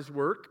idolize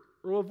work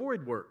or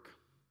avoid work.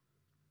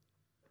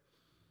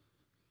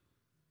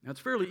 Now, it's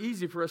fairly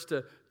easy for us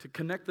to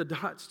connect the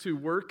dots to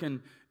work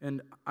and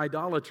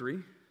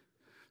idolatry.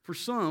 For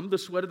some, the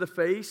sweat of the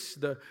face,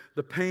 the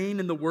pain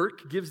in the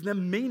work gives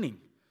them meaning,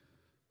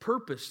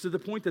 purpose, to the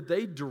point that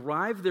they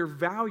derive their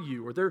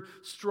value, or they're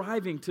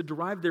striving to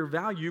derive their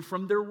value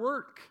from their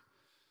work.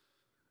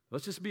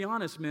 Let's just be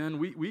honest, men.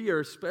 We are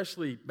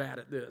especially bad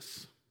at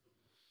this.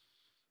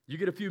 You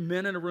get a few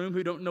men in a room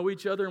who don't know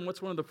each other, and what's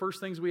one of the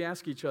first things we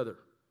ask each other?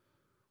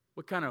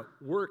 What kind of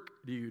work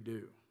do you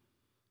do?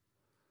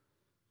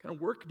 What kind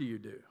of work do you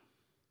do?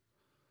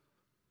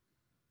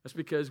 That's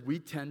because we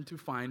tend to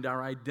find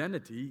our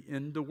identity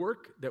in the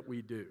work that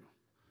we do.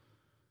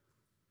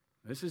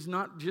 This is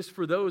not just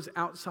for those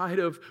outside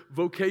of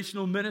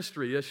vocational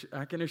ministry,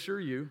 I can assure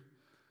you.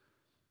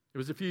 It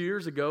was a few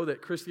years ago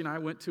that Christy and I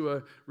went to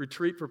a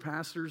retreat for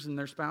pastors and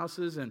their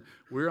spouses, and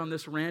we're on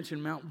this ranch in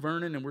Mount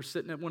Vernon, and we're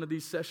sitting at one of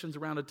these sessions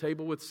around a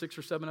table with 6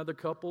 or 7 other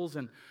couples,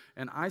 and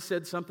I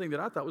said something that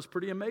I thought was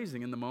pretty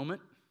amazing in the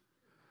moment.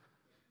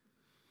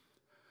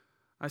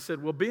 I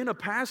said, well, being a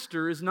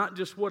pastor is not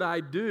just what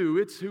I do,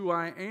 it's who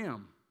I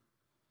am.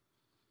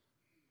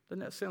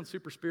 Doesn't that sound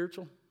super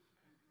spiritual?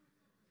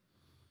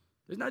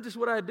 It's not just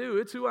what I do,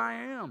 it's who I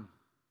am.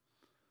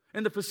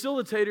 And the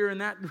facilitator in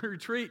that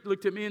retreat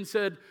looked at me and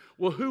said,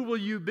 well, who will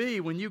you be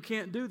when you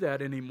can't do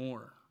that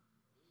anymore?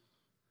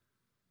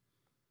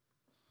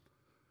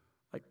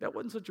 Like, that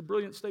wasn't such a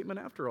brilliant statement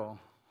after all.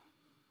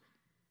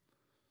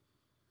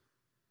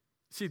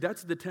 See,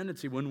 that's the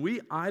tendency. When we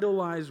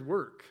idolize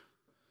work,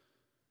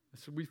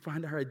 so we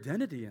find our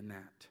identity in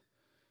that.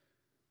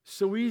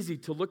 So easy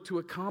to look to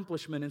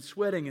accomplishment and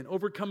sweating and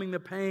overcoming the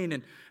pain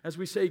and, as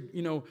we say,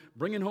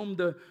 bringing home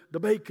the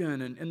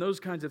bacon and those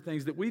kinds of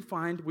things that we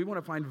want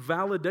to find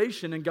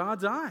validation in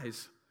God's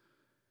eyes.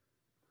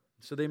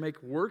 So they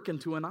make work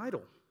into an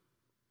idol.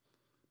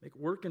 Make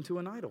work into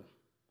an idol.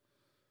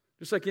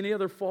 Just like any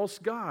other false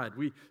god.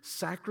 We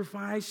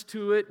sacrifice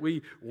to it.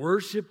 We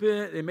worship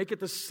it. They make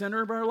it the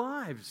center of our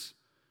lives.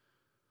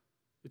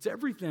 It's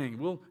everything.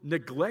 We'll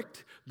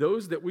neglect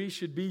those that we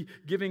should be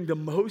giving the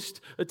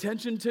most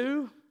attention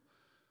to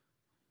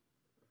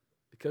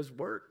because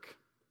work.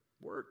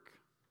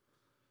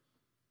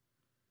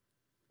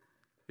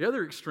 The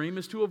other extreme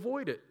is to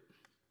avoid it.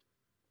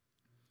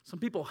 Some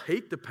people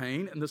hate the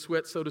pain and the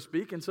sweat, so to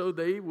speak, and so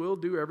they will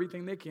do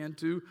everything they can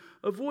to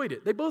avoid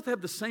it. They both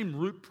have the same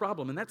root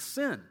problem, and that's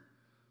sin.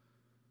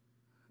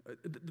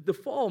 The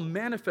fall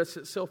manifests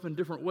itself in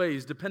different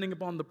ways depending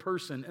upon the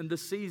person and the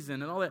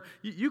season and all that.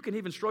 You can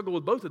even struggle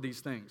with both of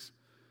these things.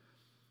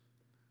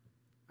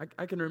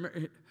 I can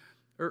remember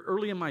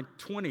early in my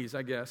 20s,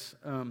 I guess,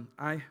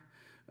 I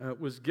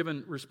was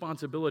given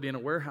responsibility in a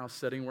warehouse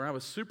setting where I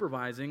was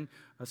supervising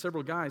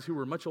several guys who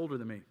were much older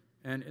than me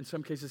and in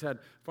some cases had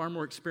far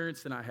more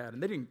experience than I had.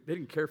 And they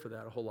didn't care for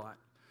that a whole lot,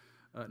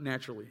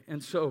 naturally.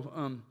 And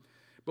so...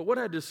 But what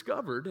I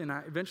discovered, and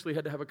I eventually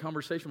had to have a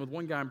conversation with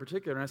one guy in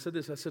particular, and I said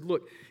this, I said,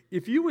 look,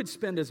 if you would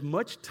spend as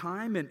much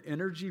time and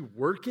energy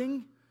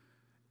working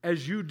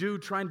as you do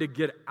trying to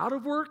get out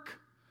of work,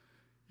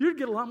 you'd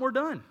get a lot more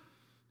done.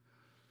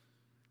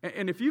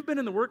 And if you've been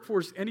in the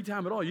workforce any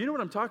time at all, you know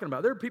what I'm talking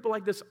about. There are people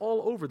like this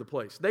all over the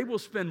place. They will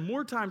spend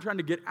more time trying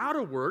to get out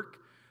of work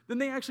than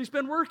they actually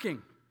spend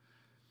working.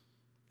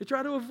 They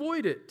try to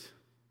avoid it.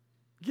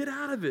 Get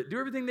out of it. Do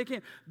everything they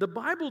can. The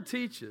Bible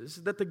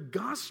teaches that the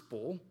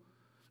gospel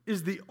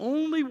is the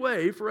only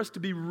way for us to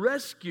be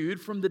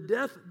rescued from the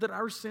death that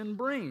our sin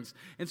brings.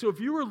 And so if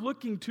you are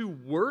looking to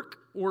work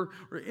or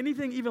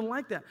anything even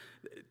like that,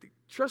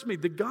 trust me,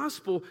 the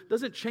gospel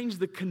doesn't change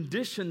the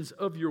conditions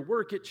of your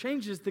work. It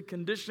changes the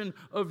condition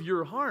of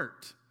your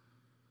heart.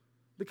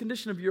 The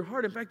condition of your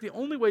heart. In fact, the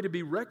only way to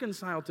be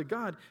reconciled to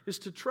God is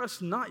to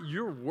trust not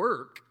your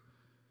work,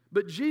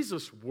 but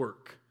Jesus'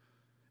 work.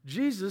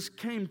 Jesus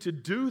came to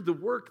do the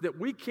work that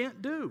we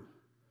can't do.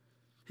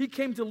 He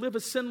came to live a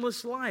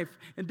sinless life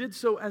and did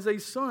so as a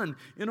son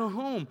in a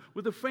home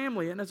with a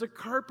family and as a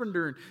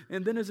carpenter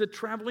and then as a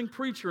traveling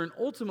preacher. And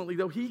ultimately,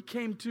 though, he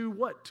came to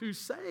what? To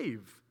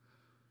save.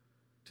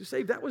 To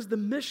save. That was the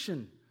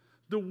mission,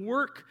 the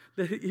work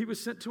that he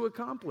was sent to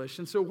accomplish.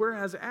 And so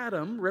whereas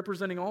Adam,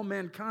 representing all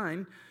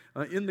mankind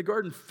in the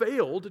garden,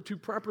 failed to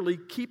properly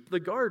keep the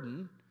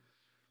garden,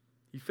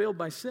 he failed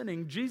by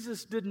sinning,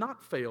 Jesus did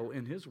not fail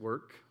in his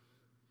work.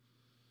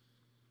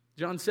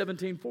 John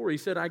 17:4, he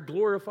said, I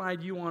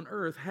glorified you on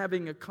earth,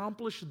 having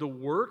accomplished the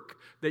work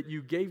that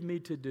you gave me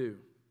to do.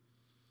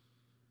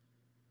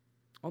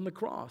 On the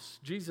cross,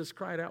 Jesus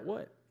cried out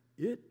what?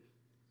 It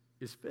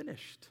is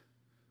finished.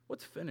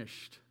 What's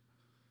finished?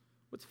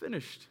 What's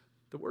finished?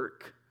 The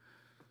work.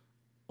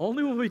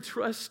 Only when we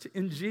trust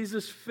in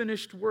Jesus'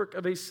 finished work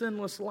of a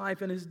sinless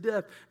life and his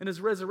death and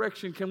his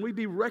resurrection can we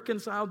be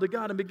reconciled to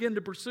God and begin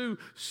to pursue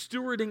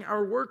stewarding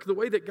our work the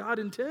way that God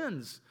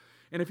intends.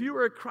 And if you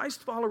are a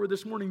Christ follower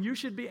this morning, you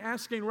should be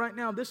asking right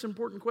now this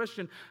important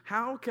question: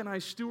 how can I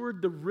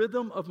steward the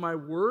rhythm of my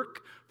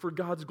work for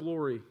God's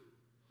glory?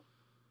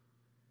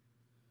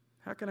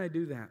 How can I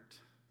do that?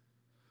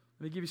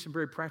 Let me give you some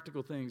very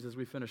practical things as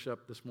we finish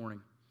up this morning.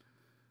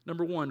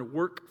 Number one,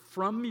 work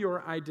from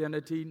your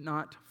identity,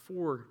 not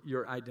for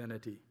your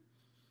identity.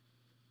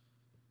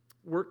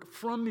 Work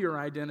from your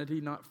identity,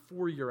 not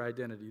for your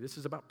identity. This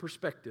is about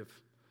perspective.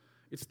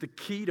 It's the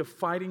key to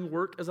fighting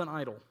work as an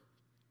idol.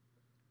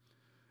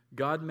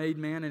 God made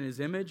man in his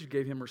image,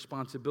 gave him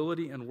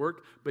responsibility and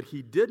work, but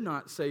he did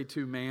not say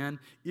to man,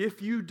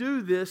 if you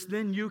do this,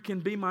 then you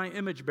can be my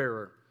image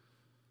bearer.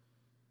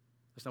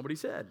 That's not what he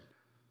said.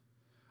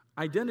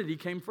 Identity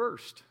came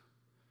first.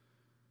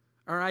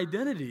 Our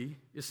identity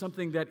is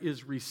something that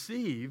is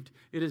received.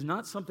 It is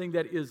not something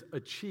that is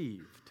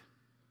achieved.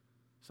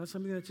 It's not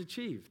something that's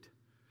achieved.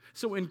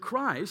 So in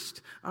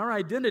Christ, our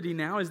identity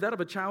now is that of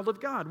a child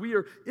of God. We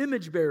are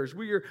image bearers.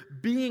 We are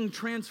being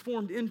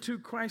transformed into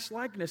Christ's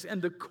likeness.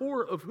 And the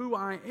core of who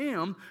I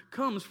am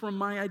comes from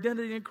my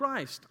identity in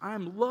Christ. I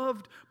am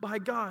loved by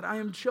God. I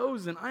am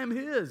chosen. I am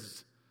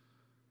his.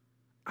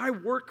 I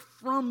work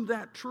from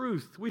that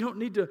truth. We don't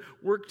need to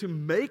work to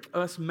make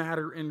us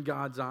matter in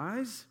God's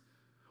eyes.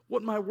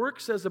 What my work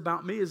says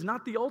about me is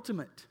not the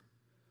ultimate.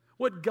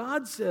 What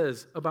God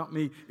says about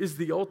me is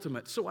the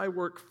ultimate. So I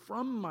work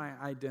from my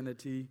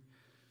identity,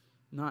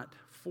 not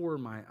for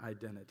my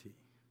identity.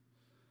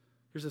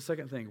 Here's the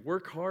second thing.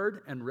 Work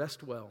hard and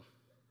rest well.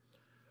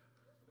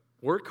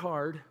 Work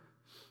hard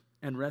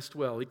and rest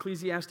well.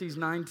 Ecclesiastes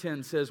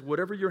 9:10 says,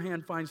 whatever your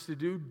hand finds to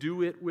do,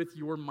 do it with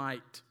your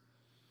might.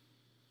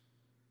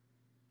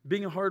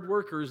 Being a hard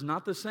worker is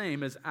not the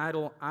same as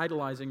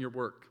idolizing your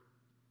work.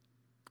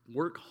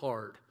 Work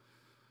hard.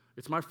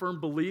 It's my firm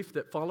belief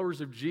that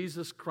followers of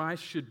Jesus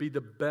Christ should be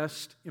the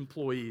best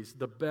employees,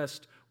 the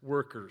best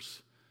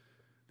workers.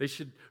 They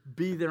should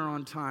be there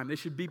on time. They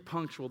should be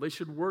punctual. They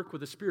should work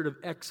with a spirit of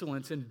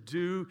excellence and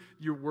do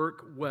your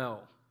work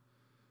well.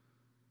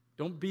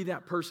 Don't be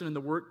that person in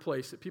the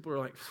workplace that people are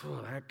like,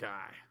 oh, that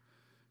guy,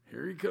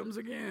 here he comes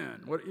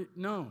again.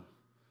 No.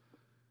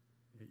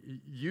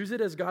 Use it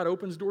as God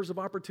opens doors of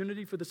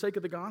opportunity for the sake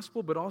of the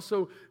gospel, but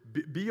also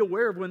be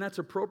aware of when that's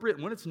appropriate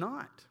and when it's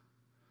not.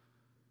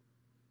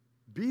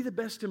 Be the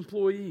best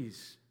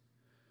employees.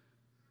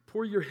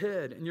 Pour your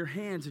head and your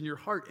hands and your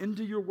heart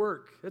into your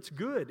work. That's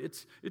good.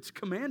 It's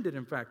commanded,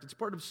 in fact. It's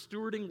part of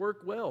stewarding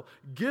work well.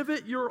 Give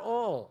it your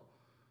all.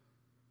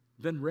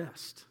 Then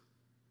rest,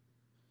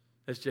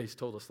 as Jace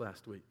told us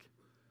last week.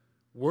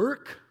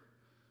 Work,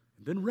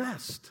 and then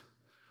rest.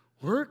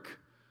 Work,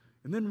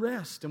 and then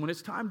rest. And when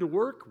it's time to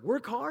work,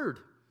 work hard.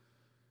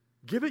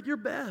 Give it your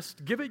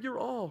best. Give it your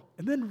all.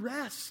 And then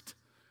rest.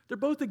 They're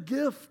both a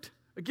gift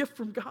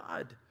from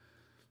God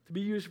to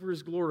be used for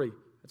his glory.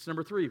 That's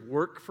number 3.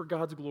 Work for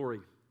God's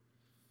glory.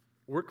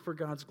 Work for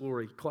God's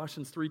glory.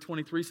 Colossians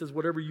 3:23 says,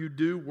 whatever you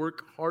do,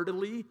 work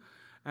heartily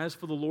as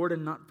for the Lord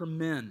and not for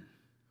men.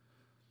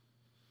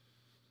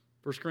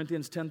 1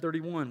 Corinthians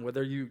 10:31,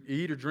 whether you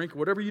eat or drink,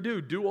 whatever you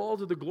do all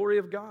to the glory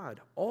of God.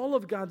 All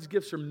of God's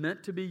gifts are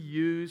meant to be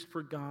used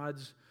for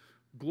God's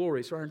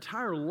glory. So our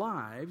entire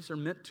lives are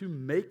meant to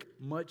make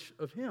much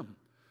of him.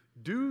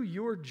 Do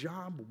your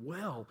job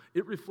well.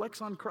 It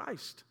reflects on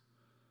Christ.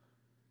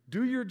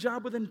 Do your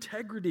job with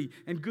integrity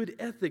and good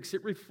ethics.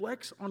 It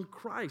reflects on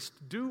Christ.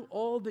 Do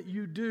all that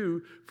you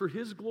do for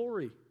his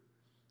glory.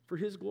 For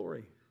his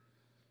glory.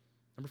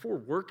 Number 4,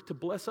 work to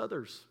bless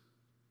others.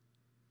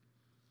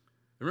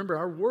 Remember,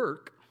 our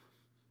work,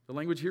 the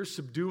language here,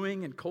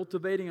 subduing and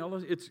cultivating, all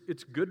those,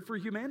 it's good for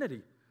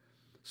humanity.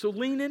 So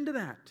lean into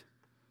that.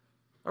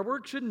 Our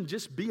work shouldn't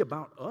just be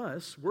about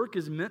us. Work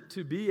is meant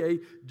to be a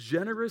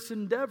generous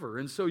endeavor.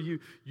 And so you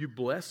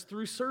bless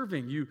through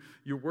serving.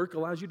 Your work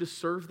allows you to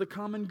serve the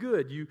common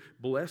good. You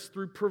bless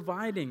through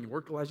providing.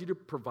 Work allows you to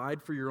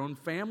provide for your own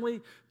family,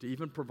 to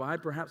even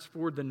provide perhaps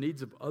for the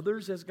needs of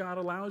others as God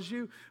allows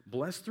you.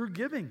 Bless through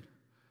giving.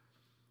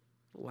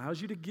 It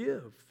allows you to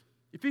give.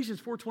 Ephesians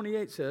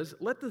 4:28 says,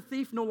 let the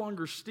thief no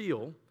longer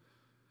steal,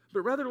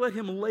 but rather let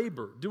him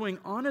labor, doing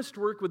honest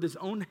work with his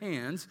own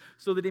hands,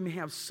 so that he may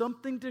have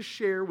something to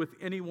share with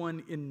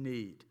anyone in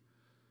need.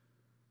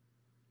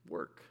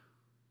 Work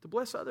to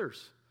bless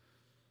others.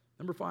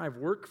 Number 5,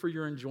 work for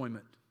your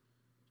enjoyment.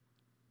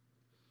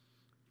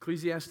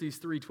 Ecclesiastes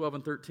 3:12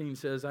 and 13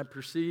 says, I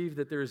perceive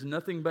that there is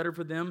nothing better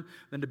for them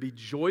than to be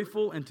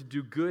joyful and to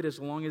do good as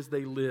long as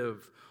they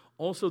live.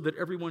 Also that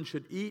everyone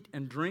should eat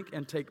and drink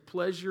and take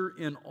pleasure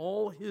in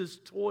all his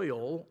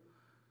toil.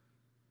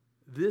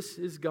 This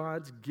is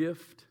God's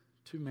gift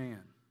to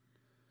man.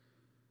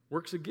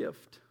 Work's a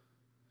gift.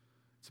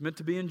 It's meant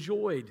to be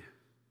enjoyed.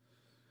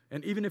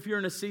 And even if you're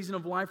in a season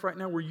of life right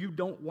now where you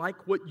don't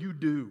like what you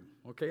do,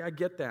 okay, I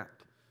get that.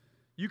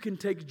 You can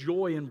take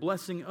joy in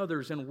blessing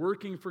others and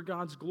working for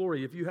God's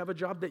glory. If you have a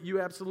job that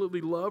you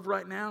absolutely love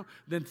right now,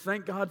 then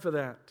thank God for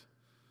that.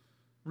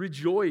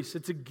 Rejoice.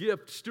 It's a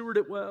gift. Steward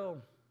it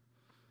well.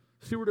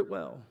 Steward it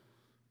well. And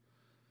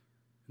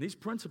these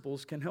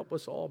principles can help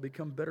us all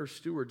become better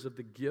stewards of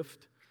the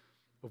gift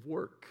of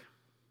work.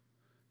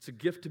 It's a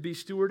gift to be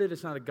stewarded.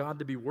 It's not a God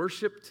to be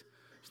worshiped.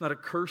 It's not a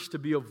curse to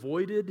be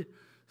avoided.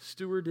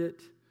 Steward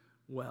it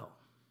well.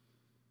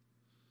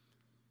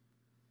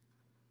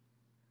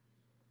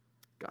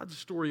 God's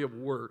story of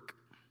work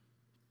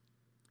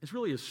is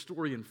really a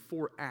story in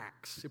 4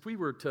 acts. If we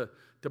were to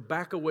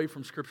back away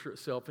from Scripture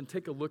itself and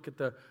take a look at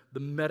the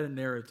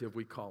meta-narrative,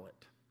 we call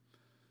it.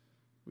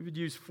 We would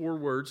use 4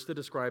 words to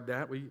describe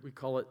that. We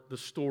call it the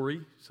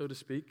story, so to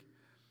speak.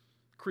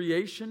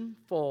 Creation,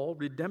 fall,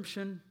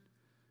 redemption,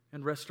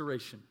 and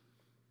restoration.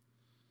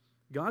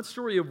 God's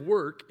story of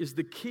work is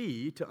the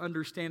key to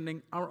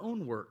understanding our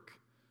own work.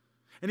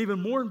 And even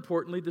more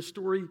importantly, the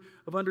story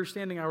of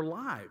understanding our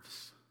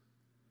lives.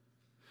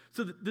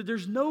 So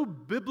there's no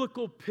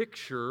biblical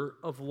picture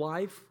of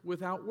life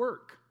without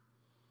work.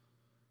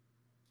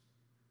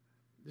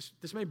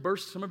 This may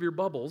burst some of your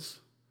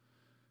bubbles.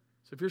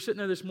 So if you're sitting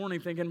there this morning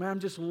thinking, man, I'm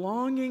just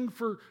longing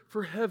for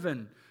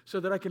heaven so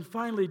that I can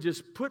finally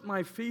just put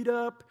my feet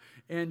up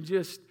and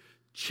just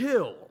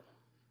chill.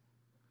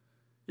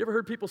 You ever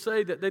heard people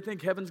say that they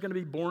think heaven's going to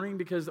be boring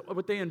because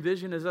what they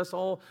envision is us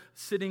all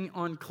sitting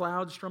on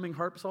clouds strumming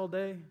harps all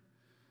day?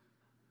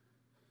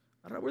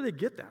 I don't know where they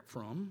get that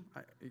from.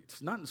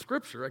 It's not in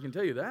Scripture, I can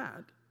tell you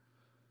that.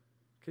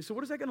 Okay, so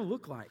what is that going to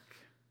look like?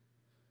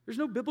 There's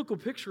no biblical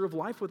picture of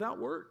life without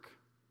work.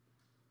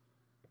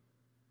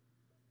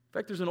 In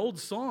fact, there's an old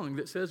song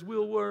that says,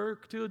 we'll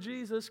work till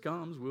Jesus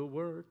comes, we'll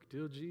work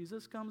till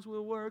Jesus comes,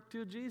 we'll work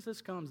till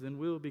Jesus comes, then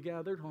we'll be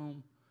gathered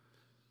home.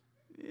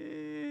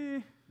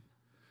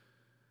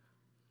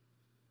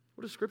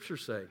 What does Scripture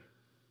say?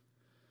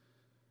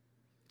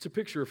 It's a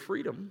picture of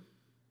freedom,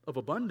 of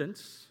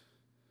abundance,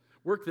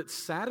 work that's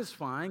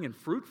satisfying and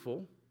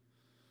fruitful.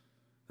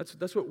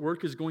 That's what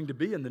work is going to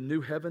be in the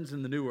new heavens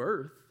and the new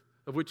earth,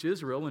 of which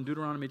Israel in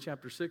Deuteronomy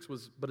chapter 6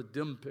 was but a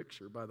dim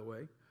picture, by the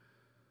way.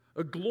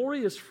 A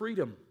glorious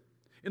freedom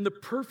in the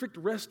perfect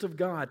rest of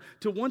God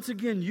to once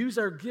again use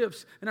our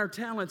gifts and our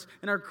talents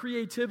and our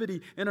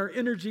creativity and our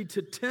energy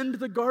to tend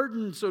the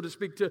garden, so to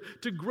speak,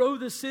 to grow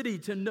the city,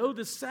 to know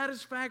the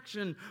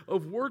satisfaction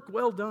of work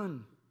well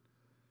done.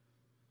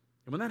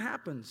 And when that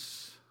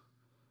happens,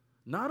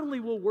 not only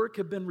will work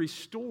have been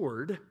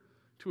restored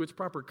to its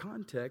proper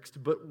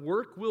context, but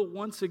work will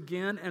once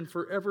again and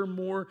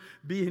forevermore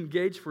be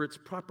engaged for its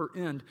proper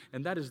end,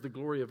 and that is the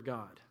glory of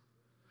God.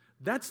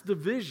 That's the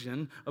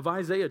vision of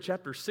Isaiah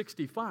chapter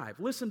 65.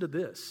 Listen to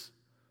this.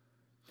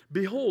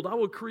 Behold, I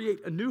will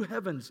create a new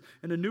heavens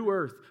and a new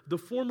earth. The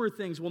former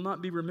things will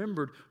not be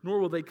remembered, nor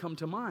will they come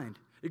to mind.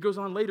 It goes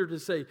on later to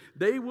say,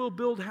 they will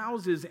build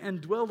houses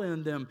and dwell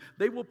in them.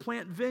 They will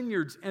plant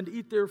vineyards and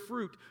eat their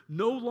fruit.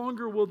 No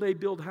longer will they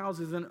build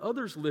houses and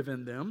others live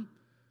in them,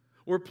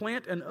 or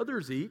plant and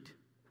others eat.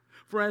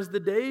 For as the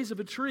days of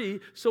a tree,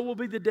 so will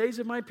be the days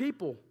of my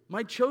people.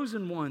 My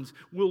chosen ones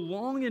will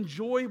long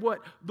enjoy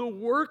what? The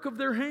work of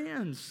their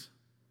hands.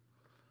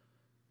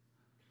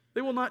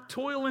 They will not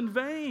toil in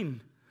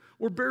vain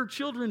or bear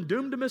children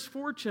doomed to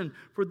misfortune,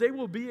 for they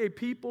will be a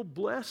people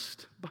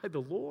blessed by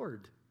the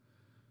Lord.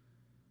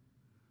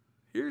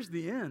 Here's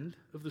the end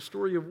of the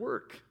story of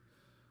work.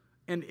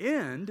 An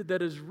end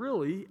that is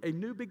really a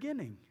new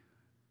beginning.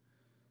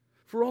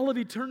 For all of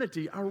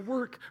eternity, our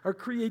work, our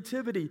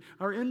creativity,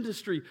 our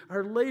industry,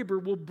 our labor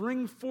will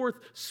bring forth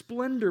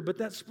splendor, but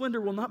that splendor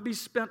will not be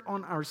spent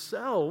on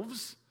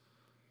ourselves.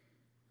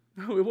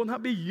 No, it will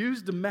not be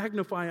used to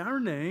magnify our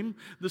name.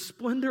 The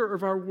splendor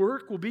of our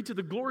work will be to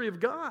the glory of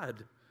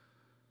God.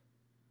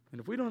 And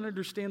if we don't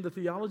understand the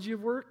theology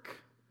of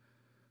work,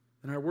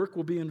 then our work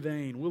will be in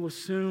vain. We'll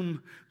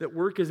assume that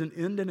work is an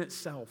end in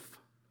itself.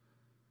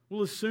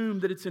 We'll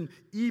assume that it's an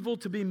evil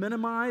to be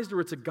minimized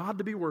or it's a God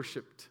to be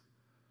worshiped.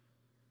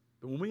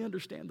 But when we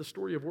understand the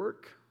story of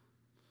work,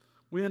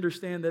 we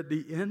understand that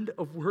the end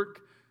of work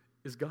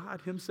is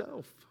God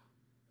Himself.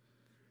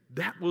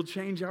 That will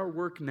change our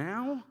work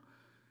now,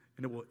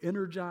 and it will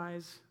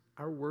energize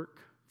our work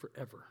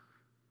forever.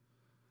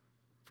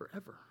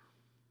 Forever.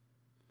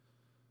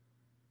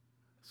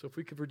 So if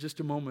we could for just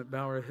a moment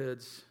bow our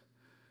heads,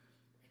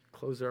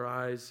 close our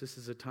eyes. This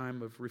is a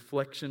time of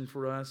reflection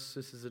for us.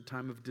 This is a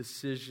time of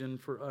decision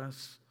for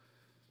us.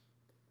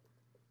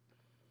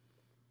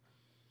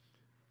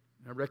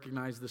 I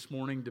recognize this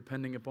morning,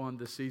 depending upon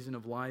the season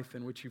of life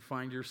in which you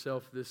find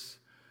yourself, this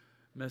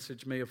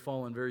message may have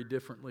fallen very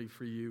differently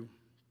for you.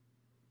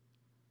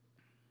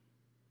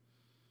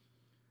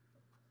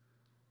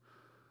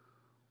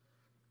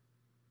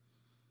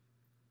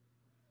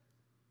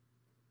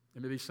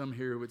 There may be some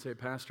here who would say,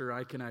 Pastor,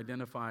 I can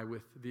identify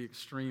with the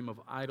extreme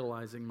of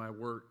idolizing my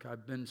work.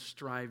 I've been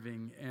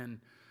striving and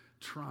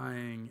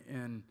trying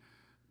and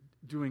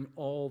doing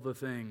all the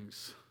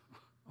things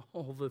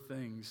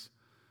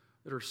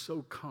that are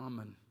so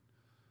common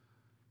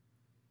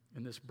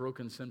in this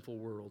broken, sinful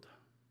world.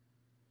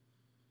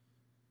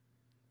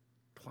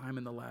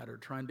 Climbing the ladder,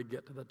 trying to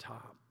get to the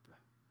top.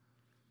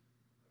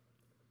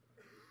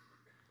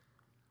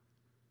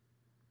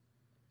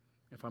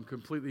 If I'm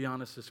completely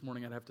honest this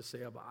morning, I'd have to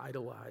say I've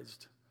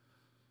idolized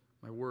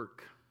my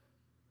work.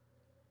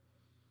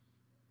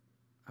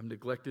 I've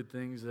neglected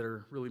things that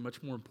are really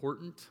much more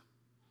important.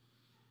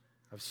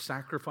 I've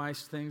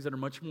sacrificed things that are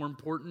much more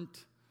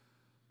important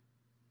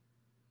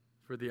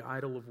for the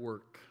idol of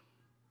work.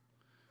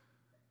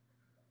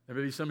 There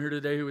may be some here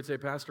today who would say,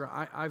 Pastor,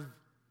 I've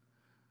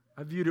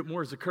viewed it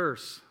more as a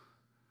curse.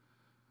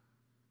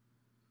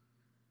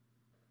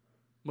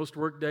 Most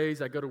work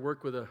days, I go to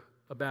work with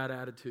a bad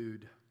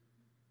attitude.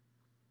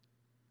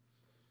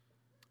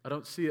 I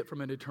don't see it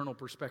from an eternal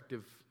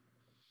perspective.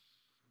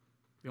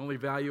 The only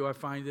value I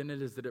find in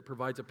it is that it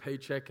provides a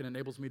paycheck and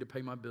enables me to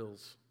pay my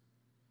bills.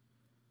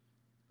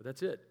 But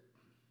that's it.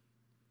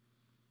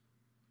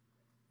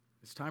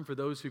 It's time for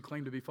those who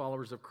claim to be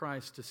followers of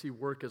Christ to see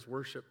work as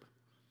worship.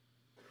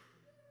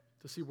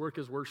 To see work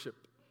as worship.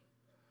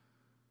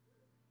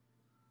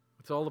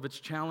 With all of its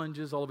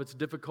challenges, all of its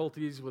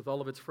difficulties, with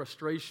all of its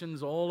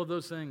frustrations, all of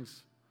those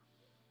things.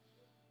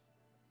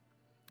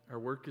 Our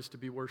work is to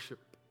be worship.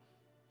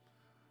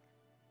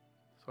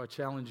 So I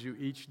challenge you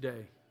each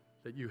day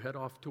that you head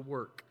off to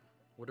work,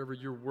 whatever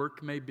your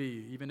work may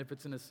be, even if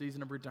it's in a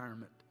season of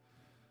retirement.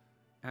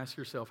 Ask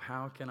yourself,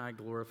 how can I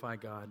glorify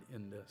God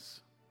in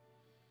this?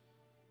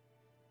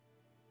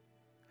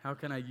 How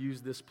can I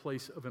use this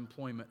place of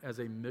employment as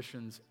a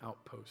missions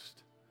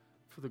outpost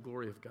for the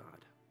glory of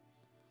God?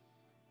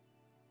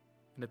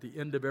 And at the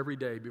end of every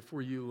day,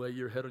 before you lay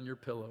your head on your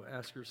pillow,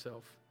 ask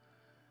yourself,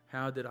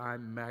 how did I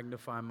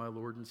magnify my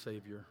Lord and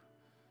Savior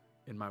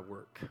in my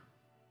work?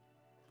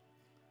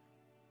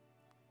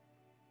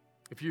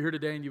 If you're here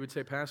today and you would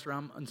say, Pastor,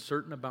 I'm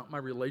uncertain about my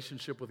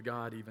relationship with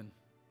God even.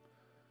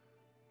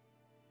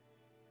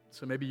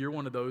 So maybe you're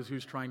one of those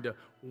who's trying to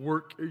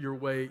work your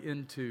way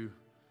into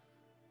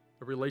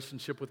a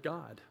relationship with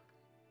God.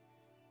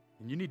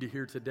 And you need to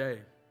hear today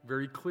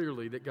very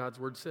clearly that God's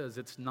word says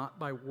it's not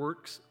by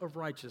works of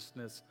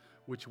righteousness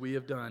which we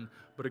have done,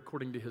 but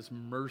according to his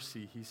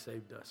mercy he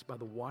saved us, by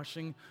the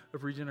washing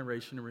of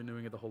regeneration and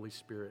renewing of the Holy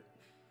Spirit.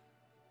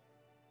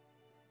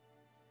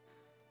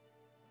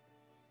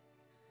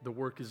 The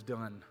work is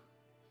done.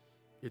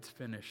 It's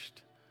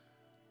finished.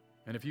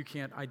 And if you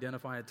can't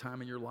identify a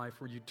time in your life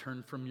where you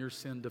turn from your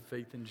sin to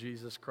faith in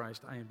Jesus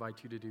Christ, I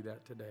invite you to do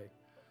that today,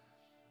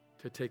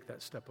 to take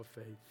that step of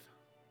faith.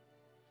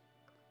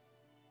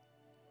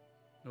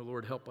 Oh,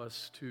 Lord, help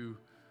us to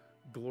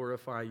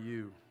glorify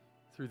you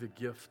through the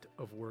gift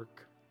of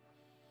work.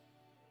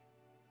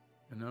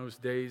 In those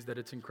days that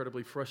it's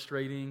incredibly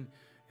frustrating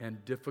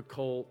and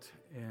difficult,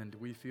 and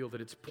we feel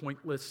that it's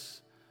pointless,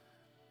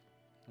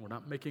 we're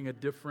not making a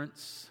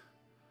difference,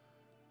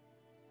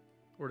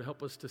 Lord,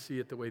 help us to see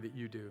it the way that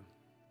you do.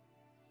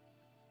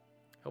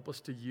 Help us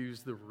to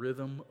use the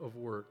rhythm of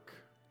work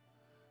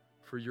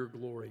for your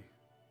glory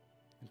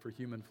and for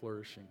human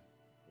flourishing.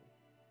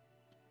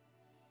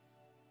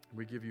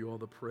 We give you all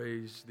the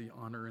praise, the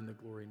honor, and the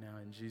glory now.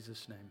 In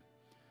Jesus' name,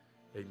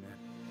 amen.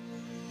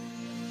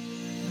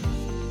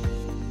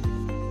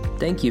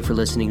 Thank you for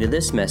listening to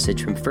this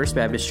message from First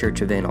Baptist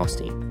Church of Van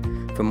Alstyne.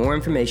 For more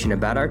information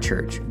about our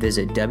church,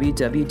 visit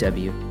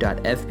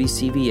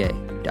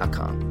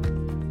www.fbcva.com.